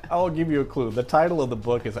 what? I will give you a clue. The title of the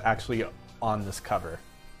book is actually on this cover.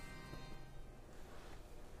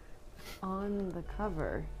 On the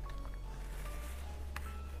cover.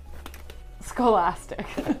 Scholastic.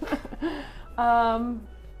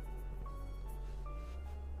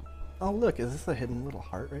 Oh, look, is this a hidden little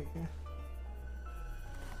heart right here?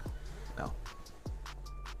 No.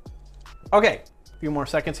 Okay, a few more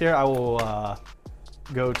seconds here. I will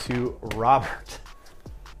go to Robert.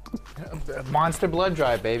 Monster Blood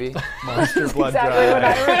Drive, baby. Monster Blood Exactly what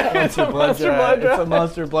Drive. I read. Monster Blood Drive. It's a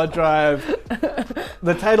Monster Blood Drive.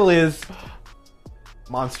 The title is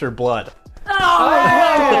Monster Blood. well,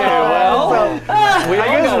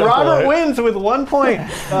 I guess Robert wins with 1 point in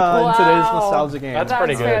today's nostalgia game. That's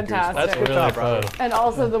pretty good. fantastic. That's really job, fun. And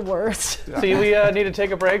also the worst. See, we need to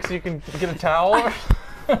take a break so you can get a towel.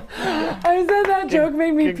 I said that joke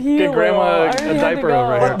made me pee. Get Grandma little. I a had to diaper go.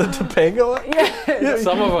 over here. The Topanga one? Yeah.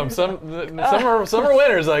 Some of them, some are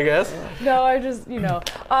winners, I guess. No, I just,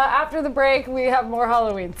 after the break, we have more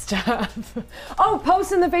Halloween stuff. Oh,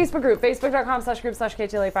 post in the Facebook group,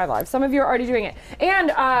 facebook.com/group/KTLA5Live. Some of you are already doing it.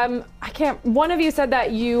 And one of you said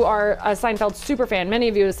that you are a Seinfeld super fan. Many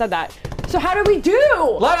of you have said that. So how did we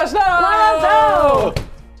do? Let us know! Let us know!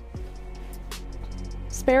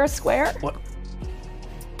 Spare a square? What?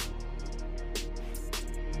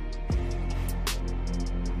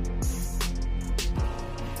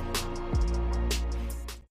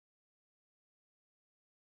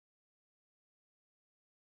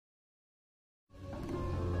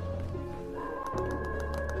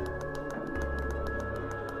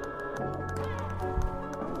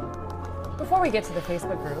 Before we get to the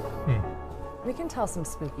Facebook group, we can tell some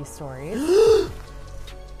spooky stories.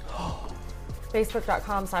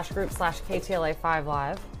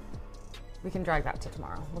 Facebook.com/group/KTLA5Live. We can drag that to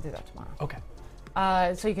tomorrow. We'll do that tomorrow. Okay.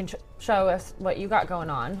 So you can show us what you got going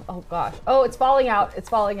on. Oh gosh. Oh, it's falling out. It's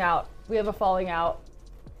falling out. We have a falling out.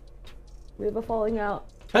 We have a falling out.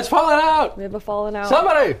 It's falling out! We have a falling out.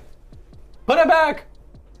 Somebody! Put it back!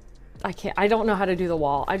 I can't. I don't know how to do the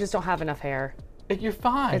wall. I just don't have enough hair. You're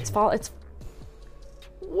fine. It's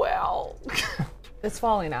well. It's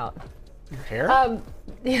falling out. Your hair?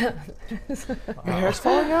 Yeah. Your hair's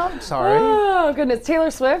falling out? Sorry. Oh goodness. Taylor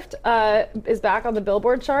Swift is back on the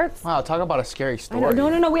Billboard charts. Wow, talk about a scary I story. know,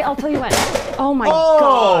 no. Wait, I'll tell you when. Oh my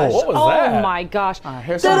gosh. what was oh that? my gosh.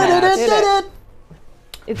 Here's some ads.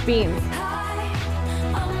 It's Beans.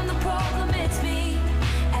 I'm the problem, it's me.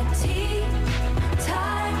 At tea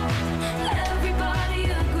time, everybody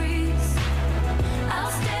agrees.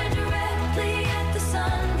 I'll stare directly at the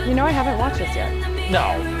sun. You know I haven't watched this yet. No.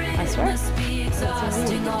 I swear. It's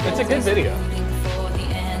a good video.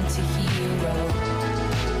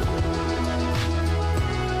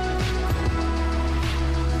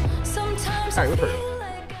 All right, we've heard it.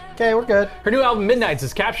 Okay, we're good. Her new album, Midnights,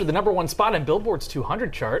 has captured the #1 spot on Billboard's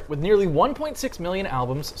 200 chart with nearly 1.6 million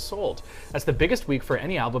albums sold. That's the biggest week for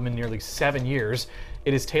any album in nearly 7 years.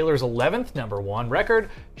 It is Taylor's 11th #1 record.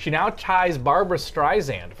 She now ties Barbra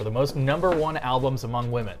Streisand for the most #1 albums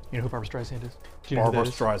among women. You know who Barbra Streisand is? Do you know Barbra who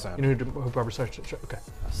that is? Streisand. You know who Barbra Streisand is? Okay.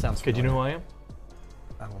 Sounds Okay, do you know who I am?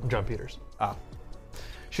 I don't know. I'm John Peters. Ah.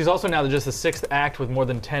 She's also now just the 6th act with more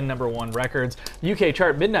than 10 #1 records. UK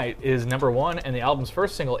chart Midnight is #1, and the album's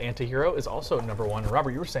first single, Antihero, is also #1.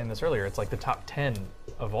 Robert, you were saying this earlier. It's like the top 10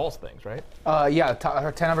 of all things, right? Yeah,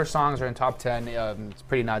 her 10 of her songs are in top 10. It's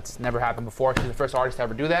pretty nuts. Never happened before. She's the first artist to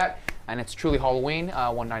ever do that, and it's truly Halloween.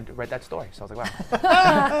 One night I read that story, so I was like,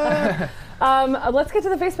 wow. Let's get to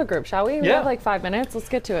the Facebook group, shall we? We Yeah. have like 5 minutes. Let's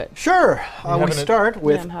get to it. Sure. We having a- start I'm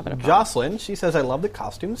with having a problem. Jocelyn. She says, I love the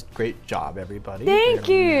costumes. Great job, everybody. Thank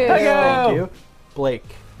you. Thank you. Blake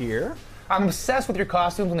here. I'm obsessed with your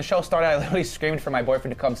costumes. When the show started, I literally screamed for my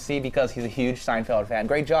boyfriend to come see because he's a huge Seinfeld fan.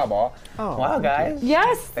 Great job, all. Oh, wow, thank guys.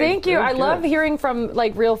 Yes, thank you. I good. love hearing from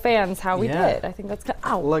like real fans how we Yeah. did. I think that's good.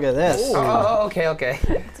 Ow, Look at this. Oh, okay.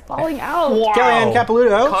 it's falling out. Kellyanne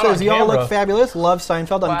Capiluto Caught says, on y'all camera. look fabulous. Love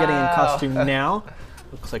Seinfeld. I'm getting in Wow. costume now.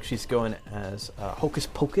 Looks like she's going as Hocus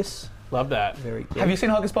Pocus. Love that. Very good. Have you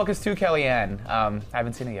seen Hocus Pocus 2, Kellyanne? I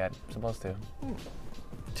haven't seen it yet. I'm supposed to.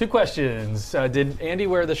 2 questions. Did Andy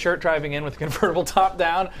wear the shirt driving in with the convertible top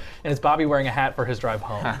down? And is Bobby wearing a hat for his drive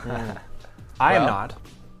home? I am Well. not.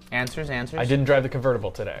 Answers. I didn't drive the convertible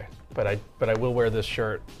today, but I will wear this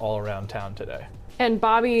shirt all around town today. And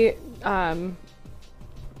Bobby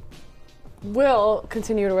will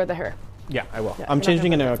continue to wear the hair. Yeah, I will. Yeah, I'm you're not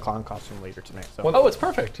changing gonna into a clown costume later tonight. So Oh, it's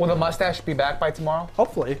perfect. Will the mustache be back by tomorrow?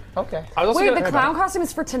 hopefully. Okay. I was also Wait, gonna- the clown costume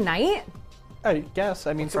is for tonight? I guess.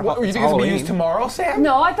 I mean, for What, you it's think it's going to be Halloween. used tomorrow, Sam?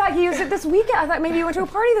 No, I thought he used it this weekend. I thought maybe you went to a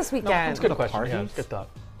party this weekend. That's a good question. parties? Yeah, good thought.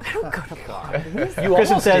 I don't go to parties. You Kristen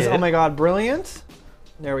almost says, did. "Oh my God, brilliant!"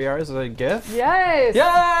 There we are. Is a GIF. Yes.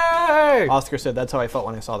 Yay! Oscar said, "That's how I felt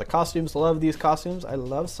when I saw the costumes. Love these costumes. I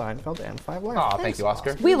love Seinfeld and Five Live." Oh, thank you,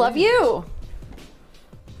 Oscar. We love you.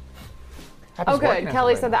 Happy's Oh, good. working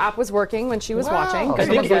Kelly after said the app was working when she was Wow. watching. I Good. think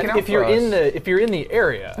Someone's looking out if you're for us. if you're in the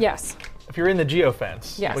area, Yes. if you're in the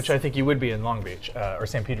geofence, Yes. which I think you would be in Long Beach or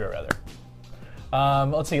San Pedro rather.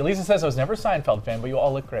 Let's see. Lisa says I was never a Seinfeld fan, but you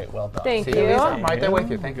all look great. Well done. Thank See you. you, Lisa? I'm right there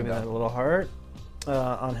with you. Thank you, Give me that though. little heart.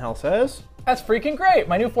 Angel says, That's freaking great.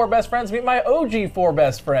 My new 4 best friends meet my OG 4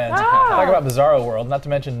 best friends. Ah. Talk about Bizarro World, not to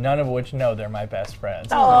mention none of which know they're my best friends.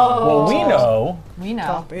 Well, we know. We know.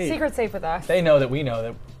 Top 8. Secret safe with us. They know that we know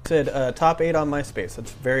that said top 8 on MySpace.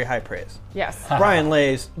 That's very high praise. Yes.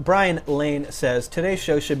 Brian Lane says today's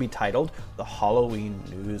show should be titled "The Halloween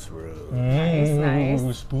Newsroom."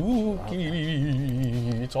 Nice. Spooky.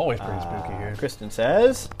 It's always pretty spooky here. Kristen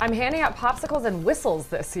says, I'm handing out popsicles and whistles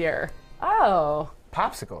this year. Oh.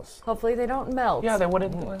 Popsicles. Hopefully they don't melt. Yeah, they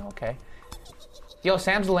wouldn't. Okay. Yo,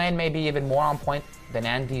 Sam's Land may be even more on point than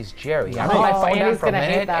Andy's Jerry. I put my phone down Andy's for a gonna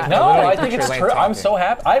hate minute. that. and No, literally I think picture it's Lane true. I'm talking. so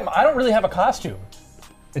happy. I don't really have a costume.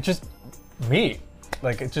 It's just me.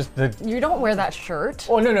 Like, it's just the. You don't wear that shirt.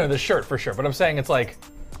 Oh, no, the shirt for sure. But I'm saying it's like,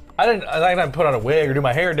 I didn't put on a wig or do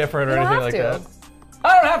my hair different or You don't anything have like to. that.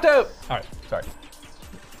 I don't have to. All right, sorry.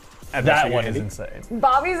 "That's That you, one Andy." is insane.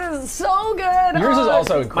 Bobby's is so good. Yours is Oh,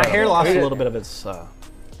 also My incredible. hair lost a little bit of its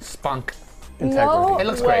Spunk. integrity. No It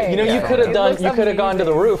looks way. great. You know, you Yeah. could have It done. looks You could have gone to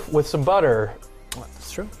the amazing. roof with some butter.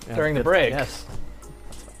 That's true. Yeah, During the good. break. Yes.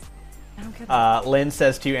 I don't get that. Lynn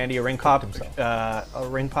says to you, Andy, a ring pop. A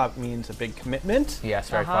ring pop means a big commitment. Yes,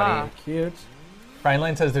 very Uh-huh. funny. Cute. Brian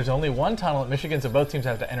Lane says there's only one tunnel at Michigan, so both teams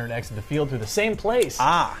have to enter and exit the field through the same place.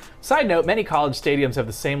 Ah. Side note, many college stadiums have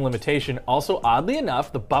the same limitation. Also, oddly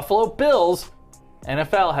enough, the Buffalo Bills,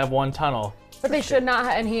 NFL, have one tunnel. But they should not,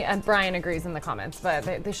 and Brian agrees in the comments,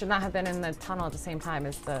 but they should not have been in the tunnel at the same time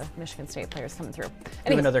as the Michigan State players coming through. We have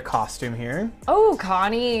Anyway, another costume here. oh,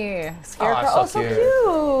 Connie. Scarecrow. Oh, Oh, so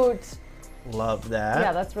so cute. Love that.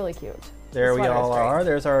 Yeah, that's really cute. There The we sweater is all great. are.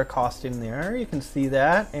 There's our costume there. You can see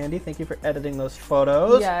that. Andy, thank you for editing those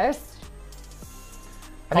photos. Yes.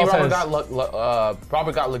 I think Paul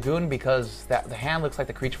Robert got Lagoon because the hand looks like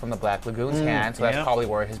the creature from the Black Lagoon's hand, so yeah. that's probably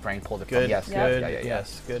where his brain pulled it Good. from. Yes, Good. yeah.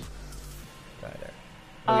 Yes. Good. Right there.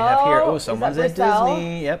 What do we have here? Oh, Oh, is someone's that at Brissell?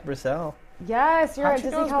 Disney. Yep, Brissell. Yes, you're How'd at you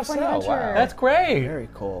Disney know it was California Brissell? Wow. Adventure. That's great. Very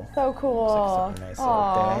cool. so cool. Such a nice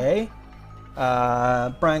Aw. little day.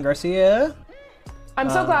 Brian Garcia. I'm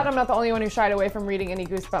so glad I'm not the only one who shied away from reading any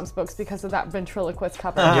Goosebumps books because of that ventriloquist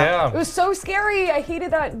cover. Yeah. It was so scary. I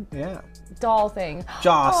hated that Yeah. doll thing.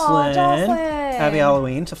 Jocelyn. Aw, Jocelyn. Happy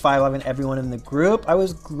Halloween to 511 everyone in the group. I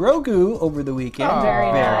was Grogu over the weekend.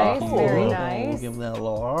 Very nice, cool. very We'll nice. give that a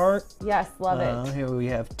little heart. Yes, love it. Here we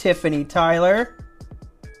have Tiffany Tyler.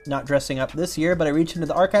 Not dressing up this year, but I reached into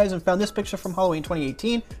the archives and found this picture from Halloween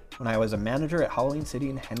 2018 when I was a manager at Halloween City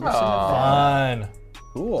in Henderson, Nevada. Fun.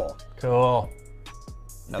 Cool. Cool.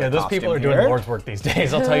 Another Yeah, those people costume are doing here. the Lord's work these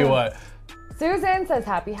days, I'll tell you what. Susan says,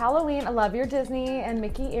 Happy Halloween. I love your Disney and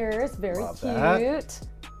Mickey ears. Very Love cute. that.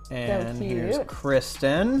 And cute. here's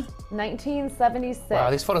Kristen. 1976. Wow,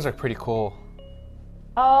 these photos are pretty cool.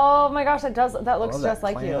 Oh my gosh, that looks that just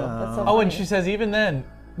like you. That's so Oh, and funny. she says even then,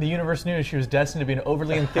 the universe knew she was destined to be an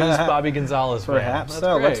overly enthused Bobby Gonzalez fan. Perhaps That's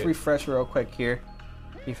so. Let's great. refresh real quick here.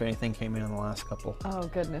 See if anything came in the last couple Oh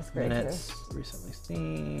goodness gracious. minutes. Recently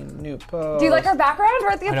seen. New post. Do you like our background? We're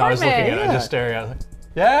at the I know, I was looking apartment. at it, just staring at it.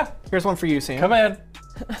 Yeah, Here's one for you, Sam. come in.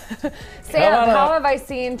 Sam, Come on how up. have I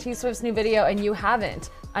seen T Swift's new video and you haven't?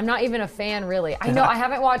 I'm not even a fan, really. I know I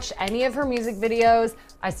haven't watched any of her music videos.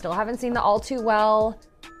 I still haven't seen the All Too Well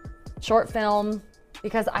short film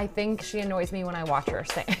because I think she annoys me when I watch her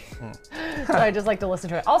sing. So I just like to listen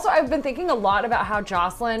to it. Also, I've been thinking a lot about how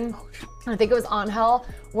Jocelyn, I think it was Angel,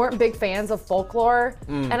 weren't big fans of folklore.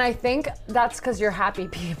 And I think that's because you're happy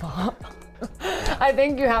people. I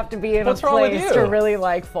think you have to be in What's a wrong with place you? to really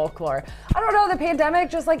like folklore. I don't know, the pandemic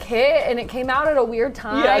just like hit and it came out at a weird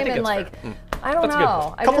time Yeah, I think and it's like fair. I don't That's a good know.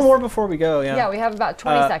 point. I Couple just- more before we go. Yeah. Yeah, we have about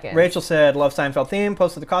 20 seconds. Rachel said, "Love Seinfeld theme."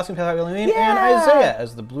 Posted the costume for Halloween, and Yeah. Isaiah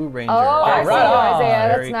as the Blue Ranger. Oh, I see right you, on. Isaiah.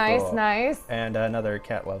 That's Very nice, cool. nice. And another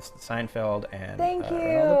cat loves Seinfeld and Thank all the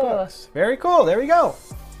you. books. Very cool. There we go.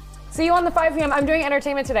 See you on the 5 p.m. I'm doing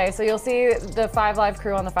entertainment today, so you'll see the 5 Live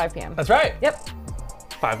crew on the 5 p.m. That's right. Yep.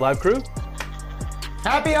 5 Live Crew.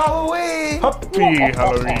 Happy Halloween! Happy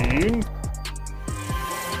Halloween.